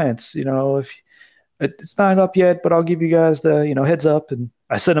few clients, if it's not up yet, but I'll give you guys the, heads up. And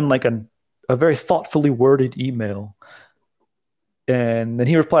I sent him like a very thoughtfully worded email. And then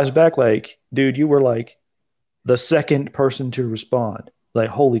he replies back like, dude, you were like the second person to respond. Like,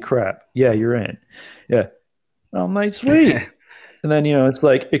 holy crap. Yeah, you're in. Yeah. And I'm like, sweet. And then, it's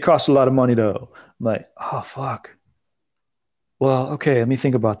like, it costs a lot of money though. I'm like, oh, fuck. Well, okay, let me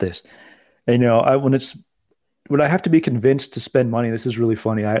think about this. And, when I have to be convinced to spend money, this is really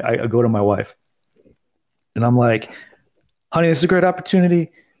funny. I go to my wife and I'm like, honey, this is a great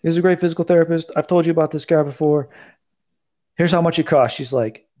opportunity. This is a great physical therapist. I've told you about this guy before. Here's how much it costs. She's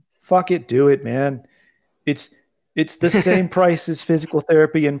like, fuck it, do it, man. It's it's the same price as physical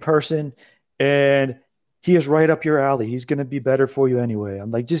therapy in person, and he is right up your alley. He's gonna be better for you anyway.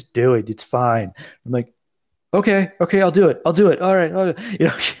 I'm like, just do it. It's fine. I'm like, okay, okay, I'll do it. I'll do it. All right,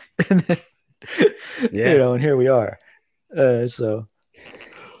 and then, Yeah. and here we are. So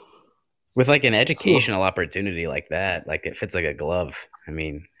With like an whew, educational opportunity like that, like it fits like a glove. I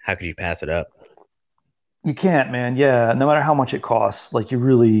mean, how could you pass it up? you can't, man. Yeah, no matter how much it costs, like you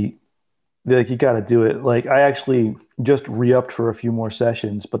really, like you got to do it. Like I actually just re-upped for a few more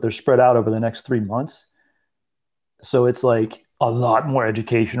sessions, but they're spread out over the next 3 months. So it's like a lot more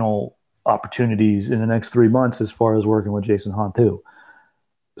educational opportunities in the next 3 months as far as working with Jason Hahn too.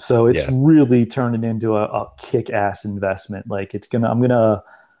 So it's Yeah. really turning into a kick-ass investment. Like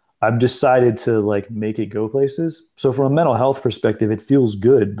I've decided to like make it go places. So from a mental health perspective, it feels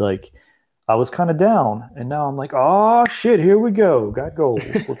good. Like I was kind of down and now I'm like, oh shit, here we go. Got goals.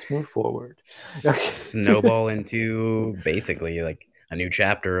 Let's move forward. Snowball into basically like a new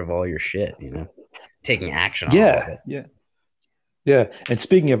chapter of all your shit, taking action on all of Yeah. it. Yeah. Yeah. And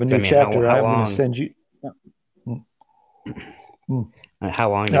speaking of a So, I new mean, chapter, how I'm going to long, send you. Mm, mm. how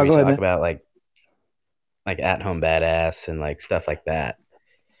long did Now we go ahead, talk man. about like at home badass and like stuff like that?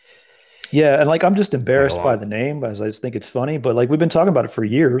 Yeah, and like I'm just Like a embarrassed by long, the name, but I just think it's funny. But like we've been talking about it for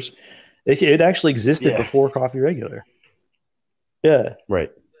years. It actually existed yeah, before Coffee Regular. Yeah, right.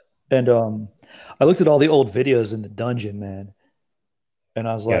 and I looked at all the old videos in the dungeon, man, and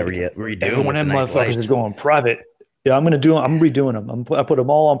I was Got to like, redo every them one with of the them nice motherfuckers is lights. going private. Yeah, I'm redoing them. I put them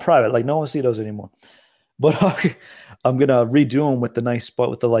all on private. Like no one see those anymore. But I'm gonna redo them with the nice spot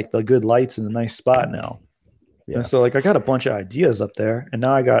with the good lights and the nice spot now. And Yeah. so like I got a bunch of ideas up there, and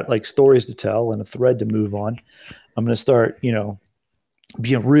now I got like stories to tell and a thread to move on. I'm gonna start,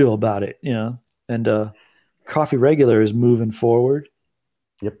 being real about it, And Coffee Regular is moving forward.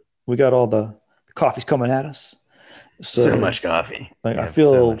 Yep. We got all the coffees coming at us. So So much coffee. like We I have so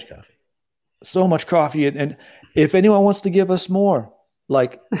feel much coffee. so much coffee and if anyone wants to give us more,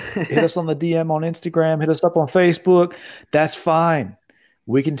 like hit us on the DM on Instagram, hit us up on Facebook, that's fine.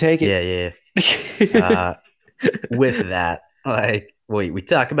 We can take Yeah, it. yeah. with that, like we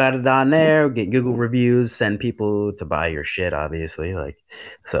talk about it on there, get Google reviews, send people to buy your shit, obviously. Like,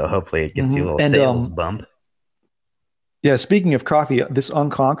 so hopefully it gets you a little And sales bump. yeah, speaking of coffee, this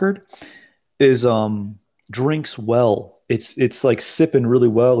Unconquered is drinks well. It's like sipping really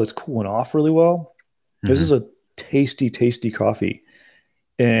well. It's cooling off really well. This is Mm-hmm. a tasty, tasty coffee.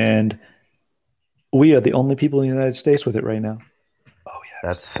 And we are the only people in the United States with it right now. Oh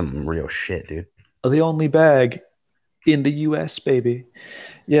That's some real shit, dude. the only bag in the US, baby.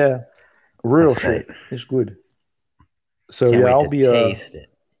 Yeah, real That's tight. shit. It's good. So Can't yeah, wait I'll to be taste it.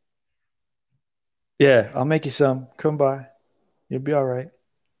 yeah, I'll make you some. Come by. You'll be all right.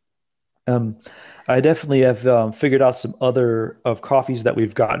 Um, I definitely have figured out some other of coffees that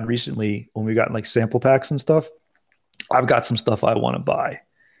we've gotten recently when we've gotten like sample packs and stuff. I've got some stuff I want to buy,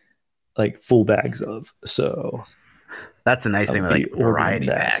 like full bags of. So That's the nice I'll thing with be like ordering variety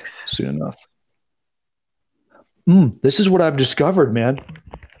that packs. soon enough. This is what I've discovered, man.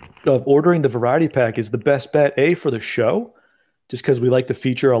 Of ordering the variety pack is the best bet. A for the show, just because we like to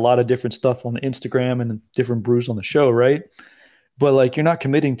feature a lot of different stuff on the Instagram and different brews on the show, right? But like you're not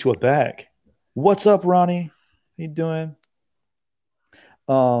committing to a bag. What's up, Ronnie? How you doing?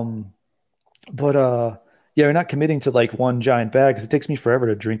 Um, but yeah, you're not committing to like one giant bag because it takes me forever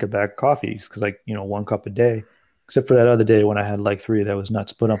to drink a bag of coffees because like one cup a day. Except for that other day when I had like three, that was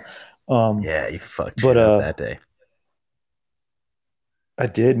nuts. Yeah, you fucked But shit up that day. I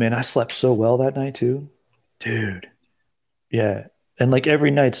did, man. I slept so well that night too, dude. Yeah, and like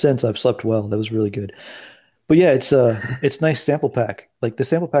every night since I've slept well. That was really good. But yeah, it's nice sample pack. Like the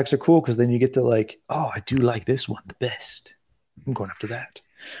sample packs are cool because then you get to like, oh, I do like this one the best. I'm going after that.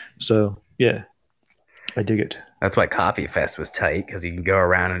 So yeah, I dig it. That's why Coffee Fest was tight because you can go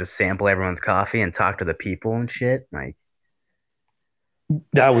around and just sample everyone's coffee and talk to the people and shit. Like,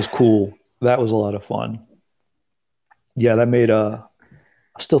 That was cool. That was a lot of fun. Yeah, that made I'm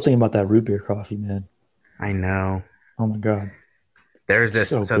still thinking about that root beer coffee, man. I know. Oh my God. There's It's this,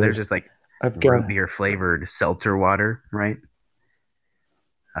 so so there's good. just like I've root got beer flavored seltzer water, right?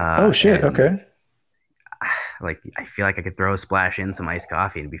 Oh shit, And okay. like, I feel like I could throw a splash in some iced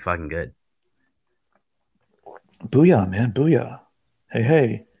coffee and be fucking good. Booyah, man. Booyah. Hey,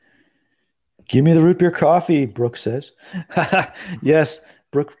 hey. Give me the root beer coffee, Brooke says. Yes,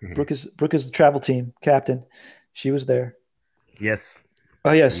 Brooke is the travel team captain. She was there. Yes,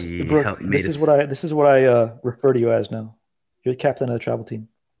 Oh yes, she Brooke. helped made us. This is what I refer to you as now. You're the captain of the travel team.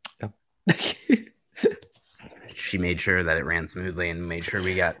 Yeah. She made sure that it ran smoothly and made sure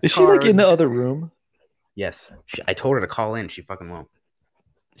we got Is she like in the cards. other room? Yes, I told her to call in. She fucking won't.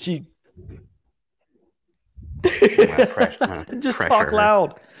 She I'm gonna just pressure talk her.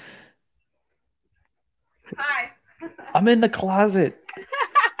 loud. Hi. I'm in the closet.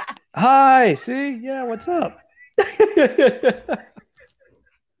 Hi. See? Yeah. What's up?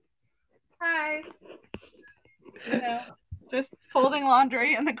 Hi. Just folding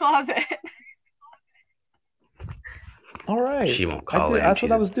laundry in the closet. All right. She won't call in. That's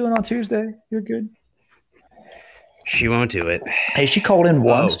what I was doing on Tuesday. You're good. She won't do it. Hey, she called in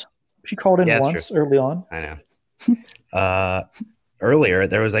once. She called in Yeah, that's once true. early on. I know. Earlier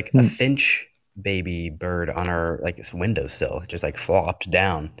there was like a Hmm. finch baby bird on our like this windowsill. It just like flopped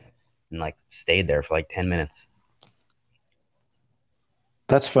down and like stayed there for like 10 minutes.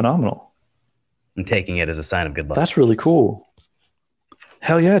 That's phenomenal. I'm taking it as a sign of good luck. That's really cool.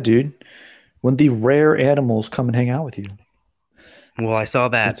 Hell yeah, dude. When the rare animals come and hang out with you, Well, I saw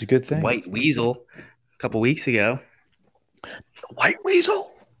that it's a good thing. white weasel a couple weeks ago. White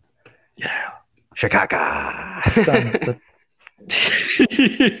weasel. Yeah. Chicago. Sounds.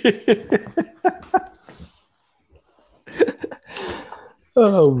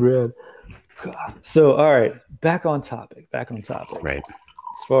 Oh man. God. So all right, back on topic. Back on topic. Right.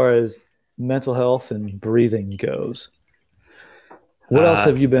 As far as mental health and breathing goes, what else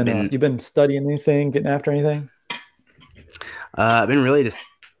have you been? You been studying anything? Getting after anything? I've been really just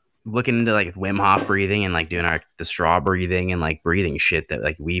looking into like Wim Hof breathing and like doing the straw breathing and like breathing shit that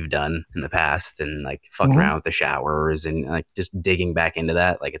like we've done in the past and like fucking around with the showers and like just digging back into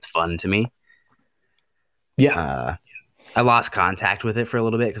that. Like it's fun to me. Yeah. I lost contact with it for a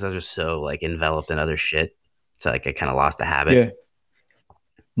little bit because I was just so like enveloped in other shit. So like I kind of lost the habit.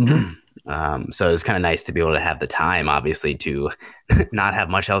 Yeah. Mm-hmm. So it was kind of nice to be able to have the time, obviously, to not have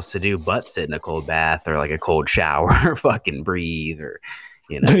much else to do but sit in a cold bath or like a cold shower or fucking breathe or,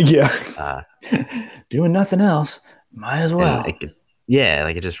 Yeah. Doing nothing else. Might as well. like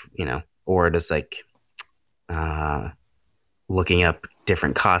it just, or just like looking up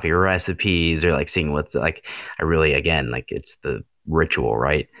different coffee recipes or like seeing what's like, I really, again, like it's the ritual,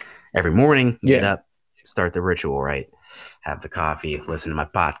 right? Every morning you get up, start the ritual right, have the coffee, listen to my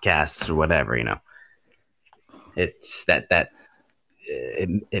podcasts or whatever. It's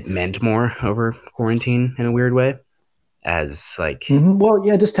it meant more over quarantine in a weird way, as like Well,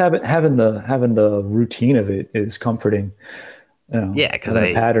 yeah, just having the routine of it is comforting. yeah, because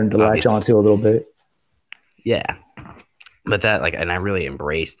Having a I pattern to latch obviously onto a little bit. yeah, but that like, and I really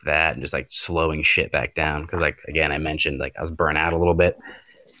embraced that and just like slowing shit back down because like again I mentioned like I was burnt out a little bit,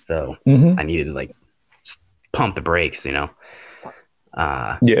 so Hmm. I needed to like pump the brakes.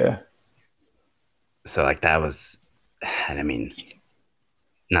 Uh, Yeah. so like that was, and I mean,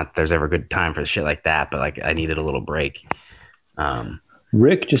 not that there's ever a good time for shit like that, but like I needed a little break. Um,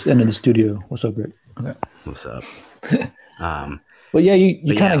 Rick just entered the studio. What's up, Rick? Okay. what's up? Um, But yeah, you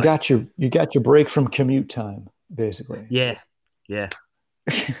but kind yeah, of like got your break from commute time, basically. yeah, yeah.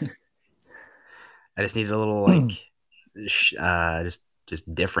 I just needed a little like,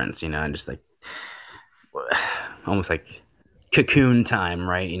 just difference, and just like almost like cocoon time,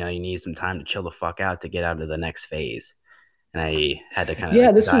 right? You need some time to chill the fuck out to get out of the next phase, and I had to kind of Yeah,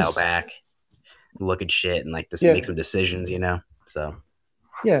 like this dial was back, look at shit, and like just make yeah, some decisions. So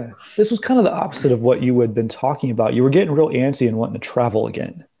yeah. This was kind of the opposite of what you had been talking about. You were getting real antsy and wanting to travel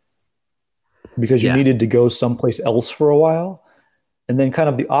again because you yeah, needed to go someplace else for a while. And then kind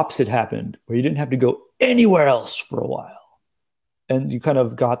of the opposite happened where you didn't have to go anywhere else for a while. And you kind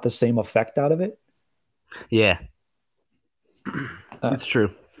of got the same effect out of it. yeah, Uh, it's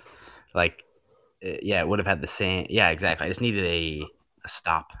true. Like yeah, it would have had the same. Yeah, exactly. I just needed a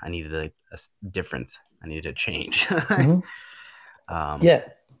stop. I needed a difference. I needed a change. mhm. um, Yeah.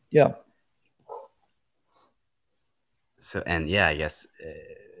 Yeah. so and yeah, I guess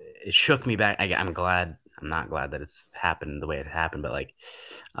it shook me back. I'm glad. I'm not glad that it's happened the way it happened, but like,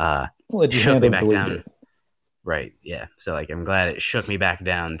 I'll let you shook me handle it the back way you down. did. Right. Yeah. So like, I'm glad it shook me back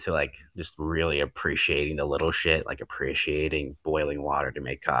down to like just really appreciating the little shit, like appreciating boiling water to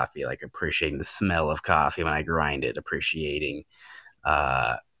make coffee, like appreciating the smell of coffee when I grind it, appreciating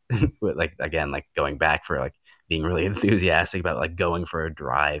uh like again like going back for like being really enthusiastic about like going for a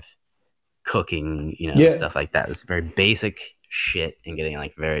drive, cooking, Yeah. stuff like that. It's very basic shit and getting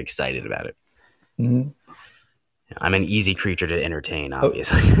like very excited about it. Mhm. I'm an easy creature to entertain, Oh,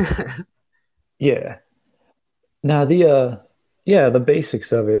 obviously. yeah. Now the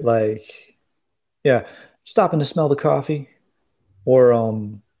basics of it, like yeah, stopping to smell the coffee or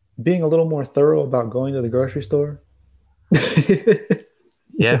being a little more thorough about going to the grocery store.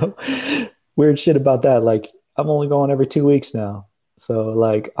 Yeah. know, weird shit about that. Like I'm only going every 2 weeks now. So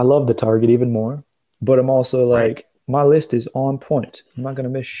like I love the Target even more, but I'm also Right. like my list is on point. I'm not gonna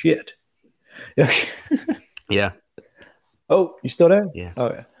miss shit. Yeah. Oh, you still there? Yeah.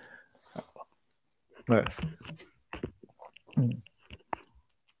 Oh yeah. All right.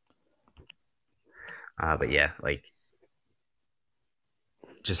 But yeah, like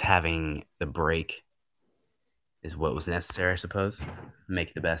just having the break is what was necessary, I suppose.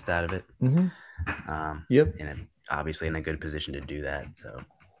 Make the best out of it. Mm-hmm. Yep. And obviously in a good position to do that. So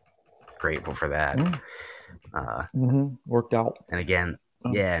grateful for that. Worked out. And again, Oh.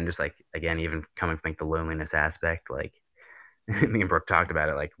 yeah, and just like again, even coming from like the loneliness aspect, like me and Brooke talked about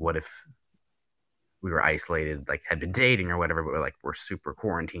it. Like, what if we were isolated, like had been dating or whatever, but we're super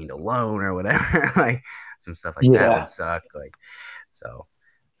quarantined alone or whatever. Like some stuff like that would Yeah. suck. Like so,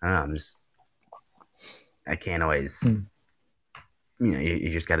 I don't know. I can't always. Mm.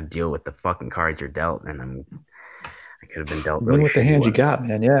 You just got to deal with the fucking cards you're dealt, and I could have been dealt Win really with the shitty hand you ones. got,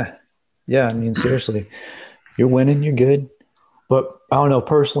 man. Yeah. Yeah. I mean, seriously, you're winning, you're good. But I don't know,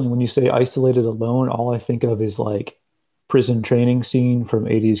 personally, when you say isolated alone, all I think of is like prison training scene from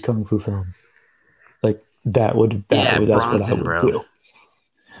 80s kung fu film. Like Yeah, that's what I Bronson, would bro. do.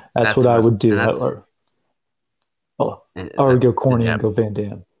 That's what That's I what, would and do. that's Oh, I that. would go corny Yeah, and go Van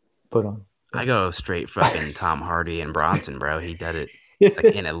Damme. But I go straight fucking Tom Hardy and Bronson, bro. He did it like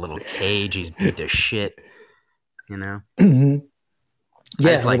yeah. in a little cage. He's beat to shit. You know, I Yeah,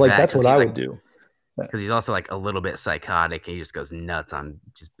 just well, like like that that's because what I would do. he's also like a little bit psychotic. He just goes nuts on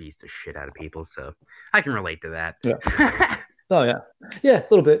just beats the shit out of people. So I can relate to Yeah. that. Oh yeah. Yeah, a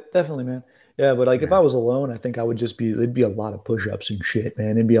little bit, definitely, man. Yeah, but like if I Yeah. was alone, I think I would just be there'd be a lot of push-ups and shit,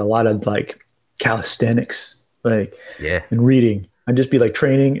 man. It'd be a lot of like calisthenics, like Yeah. and reading. I'd just be like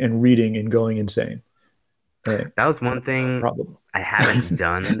training and reading and going insane. Like That was one thing probably. I haven't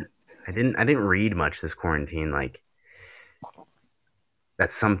done. I didn't read much this quarantine. Like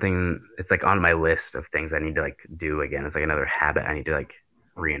that's something it's like on my list of things I need to like do again. It's like another habit I need to like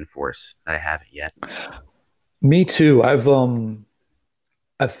reinforce that I haven't yet. Me too. I've found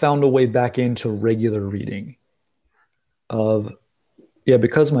a way back into regular reading of yeah,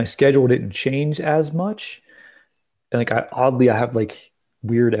 because my schedule didn't change as much, and like I have like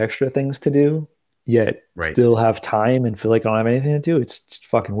weird extra things to do, yet Right. still have time and feel like I don't have anything to do. It's just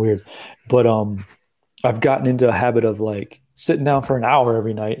fucking weird. But I've gotten into a habit of like sitting down for an hour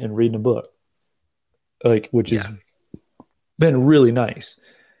every night and reading a book, like which Yeah. has been really nice.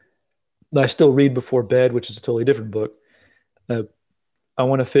 I still read before bed, which is a totally different book. Uh, I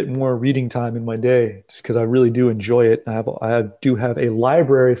want to fit more reading time in my day just because I really do enjoy it. Do have a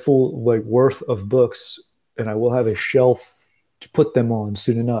library full like worth of books, and I will have a shelf to put them on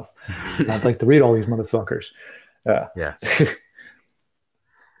soon enough. I'd like to read all these motherfuckers. Yeah. Yeah.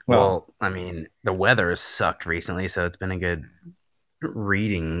 Well, Well, I mean, the weather has sucked recently, so it's been a good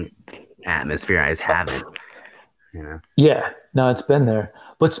reading atmosphere. I just haven't, you know. yeah. No, it's been there.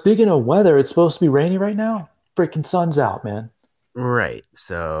 But speaking of weather, it's supposed to be rainy right now. Freaking sun's out, man. Right.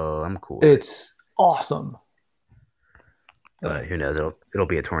 So I'm cool with it. It's awesome. But who knows? It'll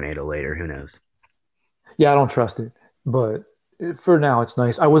be a tornado later. Who knows? Yeah, I don't trust it, but for now, it's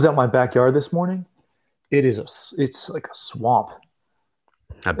nice. I was at my backyard this morning. It's like a swamp.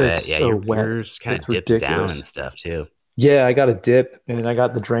 I bet. It's Yeah, so you're wet. yours kind It's of dipped down ridiculous. and stuff too. Yeah, I got a dip and I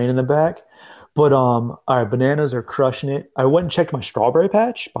got the drain in the back. But all right, bananas are crushing it. I went and checked my strawberry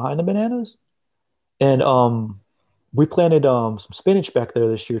patch behind the bananas, and we planted some spinach back there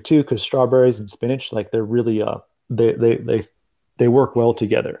this year too, because strawberries and spinach like they're really they they they they work well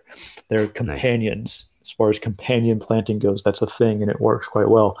together. They're Nice. companions as far as companion planting goes. That's a thing, and it works quite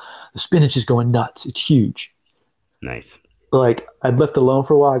well. The spinach is going nuts. It's huge. Nice. Like I'd left alone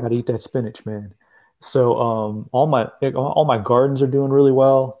for a while. I got to eat that spinach, man. So all my gardens are doing really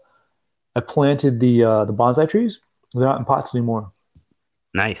well. I planted the bonsai trees. They're not in pots anymore.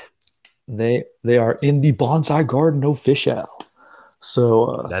 Nice. They are in the bonsai garden official.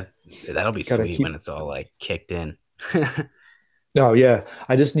 So That that'll be gotta sweet keep. when it's all like kicked in. Oh yeah,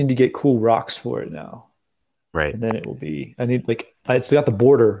 I just need to get cool rocks for it now, Right. and then it will be. I need like I still got the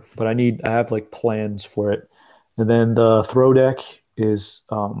border, but I have like plans for it, and then the throw deck is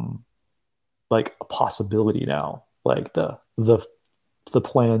like a possibility now. Like the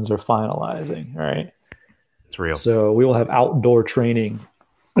plans are finalizing. All right, It's real. so we will have outdoor training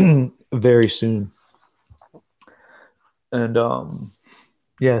very soon, and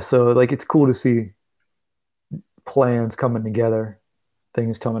yeah, so like it's cool to see plans coming together,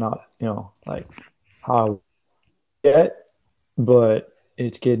 things coming out, like how yet, but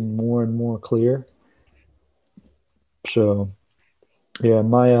it's getting more and more clear. So yeah,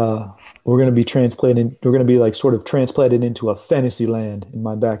 my we're gonna be like sort of transplanted into a fantasy land in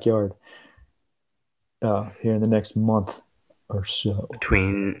my backyard here in the next month or so.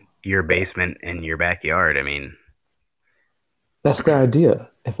 Between your basement and your backyard, I mean, That's the idea.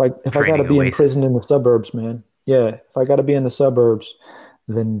 If I gotta training be oasis. imprisoned in the suburbs, man. Yeah, if I gotta be in the suburbs,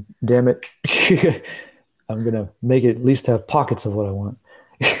 then damn it, I'm gonna make it at least have pockets of what I want.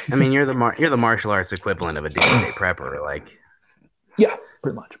 I mean, you're the martial arts equivalent of a doomsday prepper. Like, Yeah,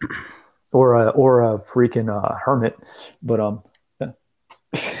 pretty much. Or a freaking hermit. But yeah.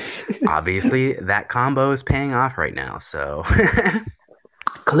 obviously, that combo is paying off right now. So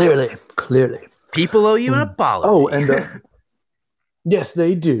Clearly. people owe you an Mm. Oh, apology. and yes,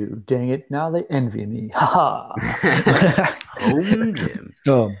 they do. Dang it! Now they envy me. Ha ha. Home gym.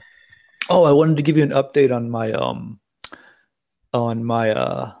 Oh, I wanted to give you an update on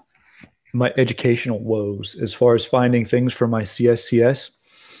my educational woes as far as finding things for my CSCS.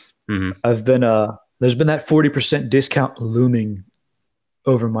 Hmm. I've been there's been that 40% discount looming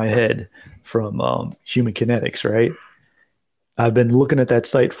over my head from Human Kinetics, right? I've been looking at that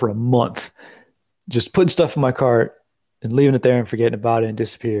site for a month, just putting stuff in my cart and leaving it there and forgetting about it and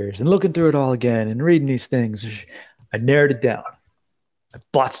disappears and looking through it all again and reading these things. I narrowed it down. I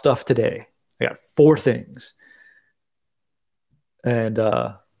bought stuff today. I got 4 things. And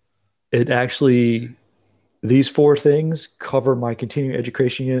it actually, these 4 things cover my continuing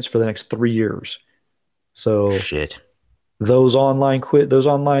education units for the next 3 years. So Shit. those online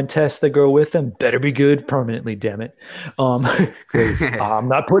tests that go with them better be good permanently, damn it. Because I'm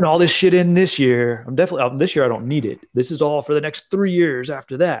not putting all this shit in this year. I'm definitely this year I don't need it. This is all for the next 3 years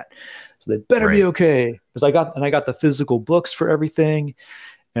after that. So they better be Right. okay. Because I got the physical books for everything,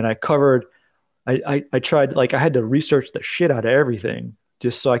 and I covered. I tried, like, I had to research the shit out of everything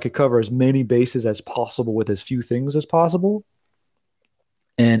just so I could cover as many bases as possible with as few things as possible.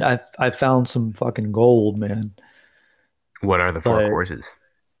 And I found some fucking gold, man. What are the 4 Like, courses?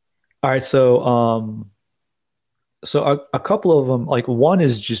 all right, so a couple of them, like one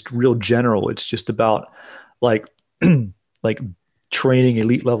is just real general. It's just about like like training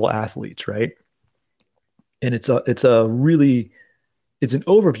elite level athletes, right? And it's a really it's an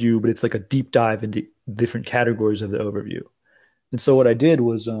overview, but it's like a deep dive into different categories of the overview. And so what I did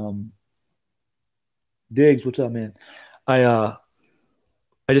was, Diggs, what's up, man? I uh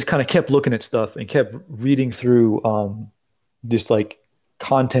I just kind of kept looking at stuff and kept reading through this like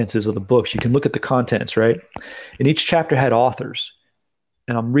contents of the books. You can look at the contents, right? And each chapter had authors.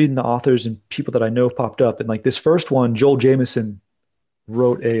 And I'm reading the authors and people that I know popped up. And like this first one, Joel Jameson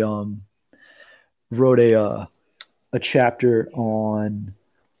wrote a chapter on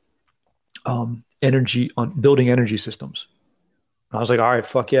energy, on building energy systems. And I was like, all right,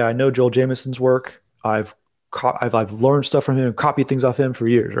 fuck yeah, I know Joel Jameson's work. I've learned stuff from him, copied things off him for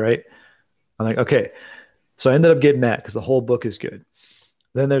years, right? I'm like, okay. So I ended up getting that because the whole book is good.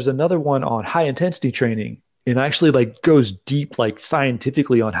 Then there's another one on high intensity training, and actually like goes deep, like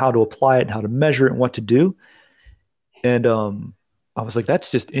scientifically on how to apply it and how to measure it and what to do. And I was like, that's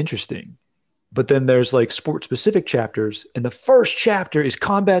just interesting. But then there's like sport specific chapters, and the first chapter is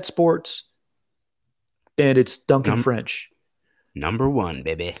combat sports, and it's Duncan French. Number one,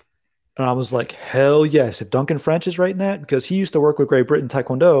 baby. And I was like, hell yes, if Duncan French is writing that, because he used to work with Great Britain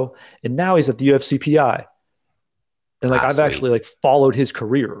Taekwondo, and now he's at the UFCPI. And like I've sweet. actually like followed his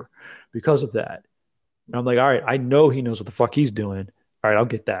career because of that. And I'm like, all right, I know he knows what the fuck he's doing. All right, I'll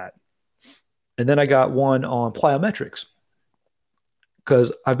get that. And then I got one on plyometrics,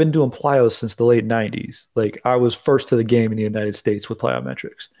 because I've been doing plyos since the late 90s. Like I was first to the game in the United States with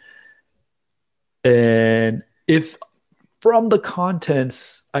plyometrics. And if from the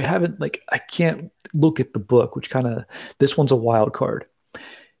contents, I can't look at the book, which kind of, this one's a wild card.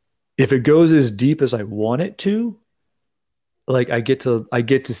 If it goes as deep as I want it to, like I get to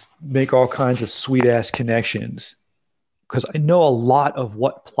make all kinds of sweet ass connections, because I know a lot of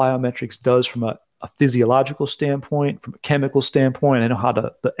what plyometrics does from a physiological standpoint, from a chemical standpoint. I know how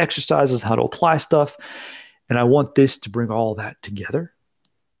to, the exercises, how to apply stuff. And I want this to bring all that together.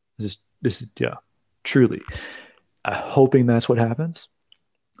 This is yeah, truly. I'm hoping that's what happens.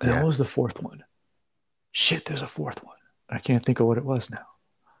 And what was the fourth one? Shit, there's a fourth one. I can't think of what it was now.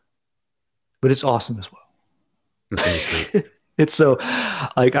 But it's awesome as well. That's really sweet. It's so,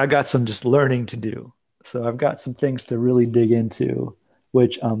 like, I got some just learning to do. So I've got some things to really dig into,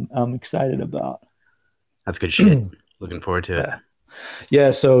 which I'm excited about. That's good shit. Looking forward to it.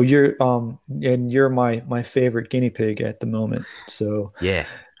 Yeah, so you're my favorite guinea pig at the moment. So yeah,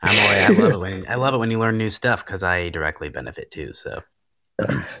 I love it when you learn new stuff, because I directly benefit too. So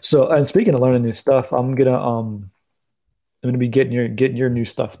and speaking of learning new stuff, I'm gonna be getting your new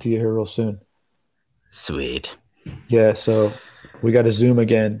stuff to you here real soon. Sweet. Yeah, so we got to Zoom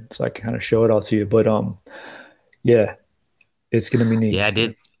again, so I can kind of show it all to you. But yeah, it's gonna be neat. Yeah,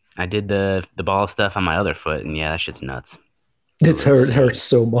 I did the ball stuff on my other foot, and yeah, that shit's nuts. It hurts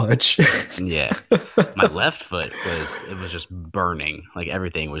so much. Yeah, my left foot was just burning, like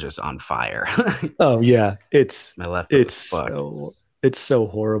everything was just on fire. Oh yeah, my left foot it's so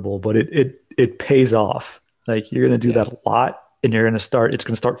horrible, but it pays off. Like you're gonna do that a lot, and it's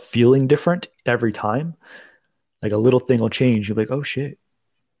gonna start feeling different every time. Like a little thing will change. You'll be like, oh shit,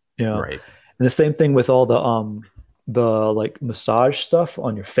 right. And the same thing with all the like massage stuff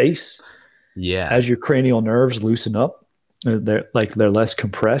on your face. Yeah, as your cranial nerves loosen up, they're less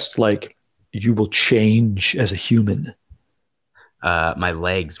compressed. Like you will change as a human. My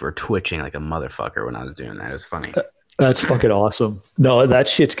legs were twitching like a motherfucker when I was doing that. It was funny. That's fucking awesome. No, that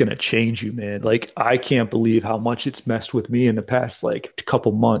shit's gonna change you, man. Like I can't believe how much it's messed with me in the past like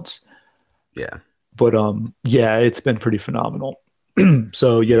couple months. Yeah. But yeah, it's been pretty phenomenal.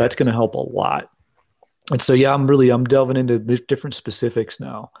 So yeah, that's gonna help a lot. And so yeah, I'm delving into the different specifics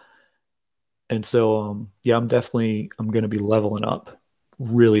now. And so yeah, I'm gonna be leveling up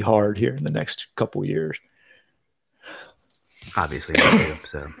really hard here in the next couple years. Obviously,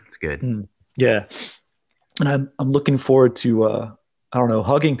 so it's good. Yeah. And I'm looking forward to I don't know,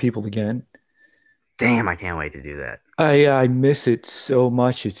 hugging people again. Damn, I can't wait to do that. I miss it so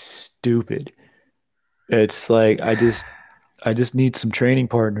much. It's stupid. It's like I just need some training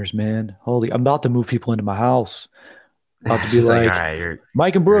partners, man. Holy, I'm about to move people into my house. I'm about to be like, all right,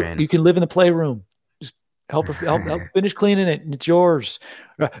 Mike and Brooke, you can live in the playroom. Just help finish cleaning it, and it's yours.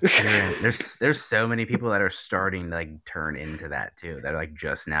 There's so many people that are starting to like turn into that too. That are like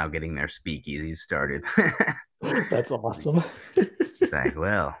just now getting their speakeasies started. That's awesome. It's like,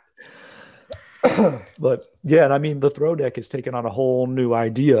 well. But yeah, and I mean the throw deck is taking on a whole new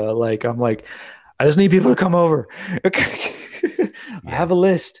idea. Like I'm like, I just need people to come over. Okay. I have a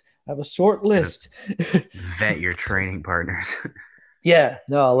list. I have a short list. Vet your training partners. Yeah,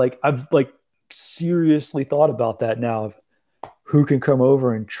 no, like I've like seriously thought about that now. Of who can come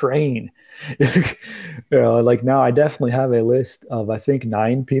over and train. Like now I definitely have a list of I think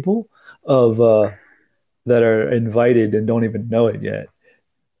 9 people of that are invited and don't even know it yet.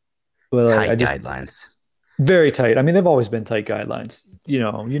 Well, like, I Tight just guidelines. very tight. I mean, they've always been tight guidelines. You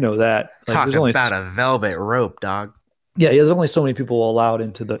know that. Like, Talk there's only about a velvet rope, dog. yeah, there's only so many people allowed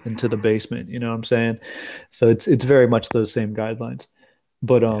into the basement. You know what I'm saying? So it's very much those same guidelines.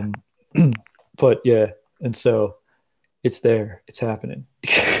 But but yeah, and so it's there. It's happening.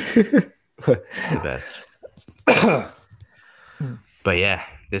 It's the best. But yeah,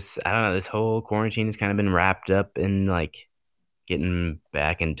 I don't know, this whole quarantine has kind of been wrapped up in like getting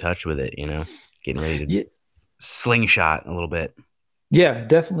back in touch with it, getting ready to Yeah, slingshot a little bit. yeah,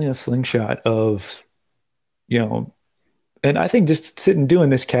 definitely a slingshot of, you know, and I think just sitting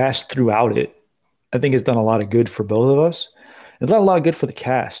doing this cast throughout it, I think has done a lot of good for both of us. It's done a lot of good for the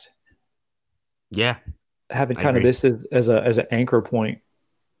cast, Yeah, having I kind of agree. this as an anchor point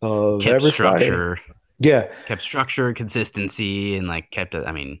of Kept every Friday. structure, Yeah, consistency, and like kept it.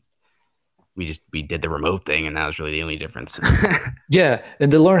 I mean, we did the remote thing, and that was really the only difference. yeah,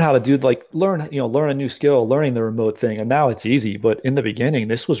 and to learn how to do like learn a new skill, learning the remote thing, and now it's easy. But in the beginning,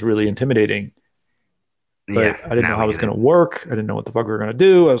 this was really intimidating. Yeah, Like I didn't know now how we it was get going it. to work. I didn't know what the fuck we were going to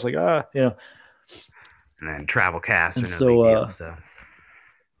do. I was like, And then travel casts and are no big so deal. So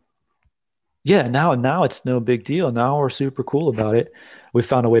yeah, now it's no big deal. Now we're super cool about it. We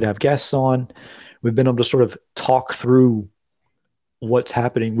found a way to have guests on. We've been able to sort of talk through what's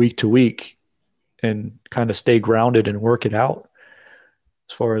happening week to week and kind of stay grounded and work it out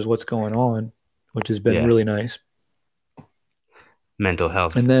as far as what's going on, which has been yeah, really nice. mental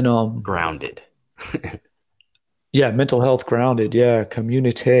health And then grounded. yeah, mental health grounded. Yeah,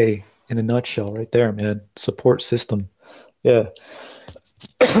 community in a nutshell right there, man. Support system. Yeah.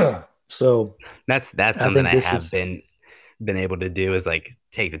 So That's I something think I this have is been able to do is like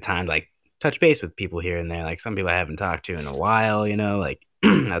take the time to like touch base with people here and there. Like some people I haven't talked to in a while, like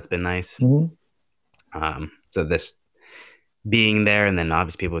that's been nice. mhm. So this being there, and then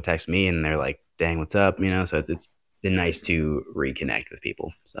obviously people text me and they're like, "Dang, what's up?" So it's been nice to reconnect with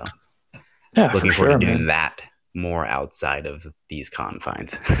people. So Yeah, for looking forward to sure, doing man. that more outside of these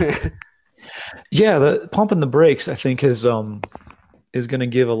confines. Yeah, the pumping the brakes, I think, is going to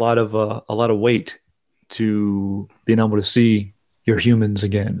give a lot of weight to being able to see your humans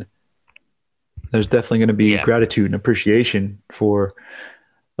again. There's definitely going to be Yeah, gratitude and appreciation for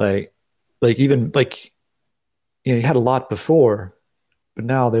like even like you had a lot before, but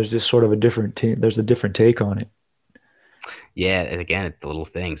now there's just sort of a there's a different take on it. yeah. And again, it's the little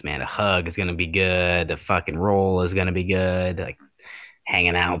things, man. A hug is gonna be good. A fucking roll is gonna be good. Like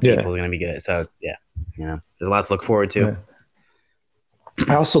hanging out with Yeah, people is gonna be good. So it's yeah, there's a lot to look forward to. yeah.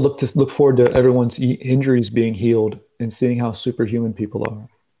 I also look forward to everyone's injuries being healed and seeing how superhuman people are.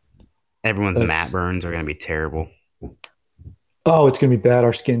 Everyone's mat That's burns are gonna be terrible. oh, it's gonna be bad.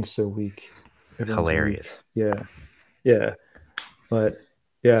 Our skin's so weak. Everyone's weak. Hilarious. Yeah, yeah. But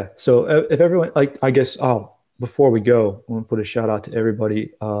yeah, so if everyone like, I guess, before we go, I want to put a shout out to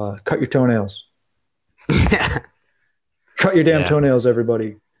everybody. Cut your toenails. Yeah. Cut your damn Yeah. toenails,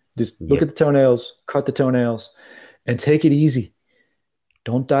 everybody. Just look at Yep. the toenails, cut the toenails, and take it easy.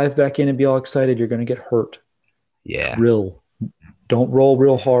 Don't dive back in and be all excited. You're going to get hurt. Yeah. Drill. Don't roll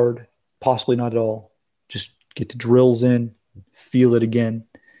real hard. Possibly not at all. Just get the drills in, feel it again.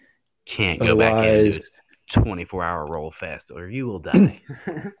 Can't go back in and do Otherwise, a 24-hour roll fast, or you will die.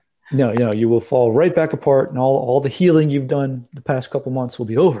 no, you will fall right back apart, and all the healing you've done the past couple months will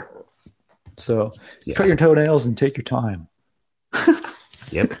be over. So cut Yeah. your toenails and take your time.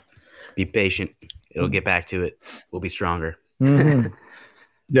 Yep. Be patient. It'll get back to it. We'll be stronger. Mhm.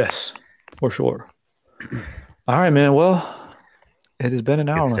 Yes, for sure. All right, man. Well, it has been an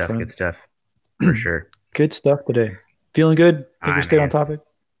Good hour, my stuff. Good friend. stuff. For sure. Good stuff today. Feeling good? All Think we right, stayed on man. topic?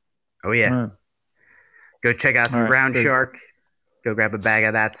 Oh All yeah. right. Go check out some All right. ground Good. shark. Go grab a bag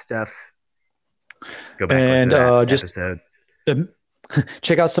of that stuff. Go back and listen And to that just episode.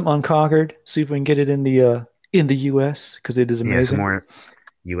 check out some Unconquered. See if we can get it in the U.S. because it is Yeah, some amazing. more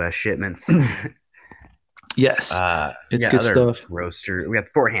U.S. shipments. Yes, it's good other stuff. roaster. We got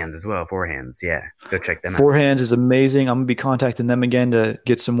Four Hands as well. Four Hands. Yeah, go check them out. Four Hands is amazing. I'm gonna be contacting them again to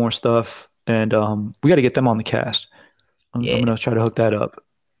get some more stuff, and we got to get them on the cast. I'm Yeah. gonna try to hook that up.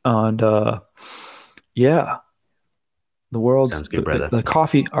 And yeah, the world's Sounds good, brother. the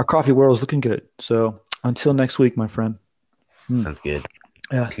coffee. Our coffee world is looking good. So until next week, my friend. Sounds good.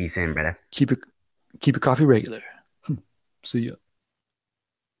 Yeah, Peace in, brother. keep your coffee regular. See ya.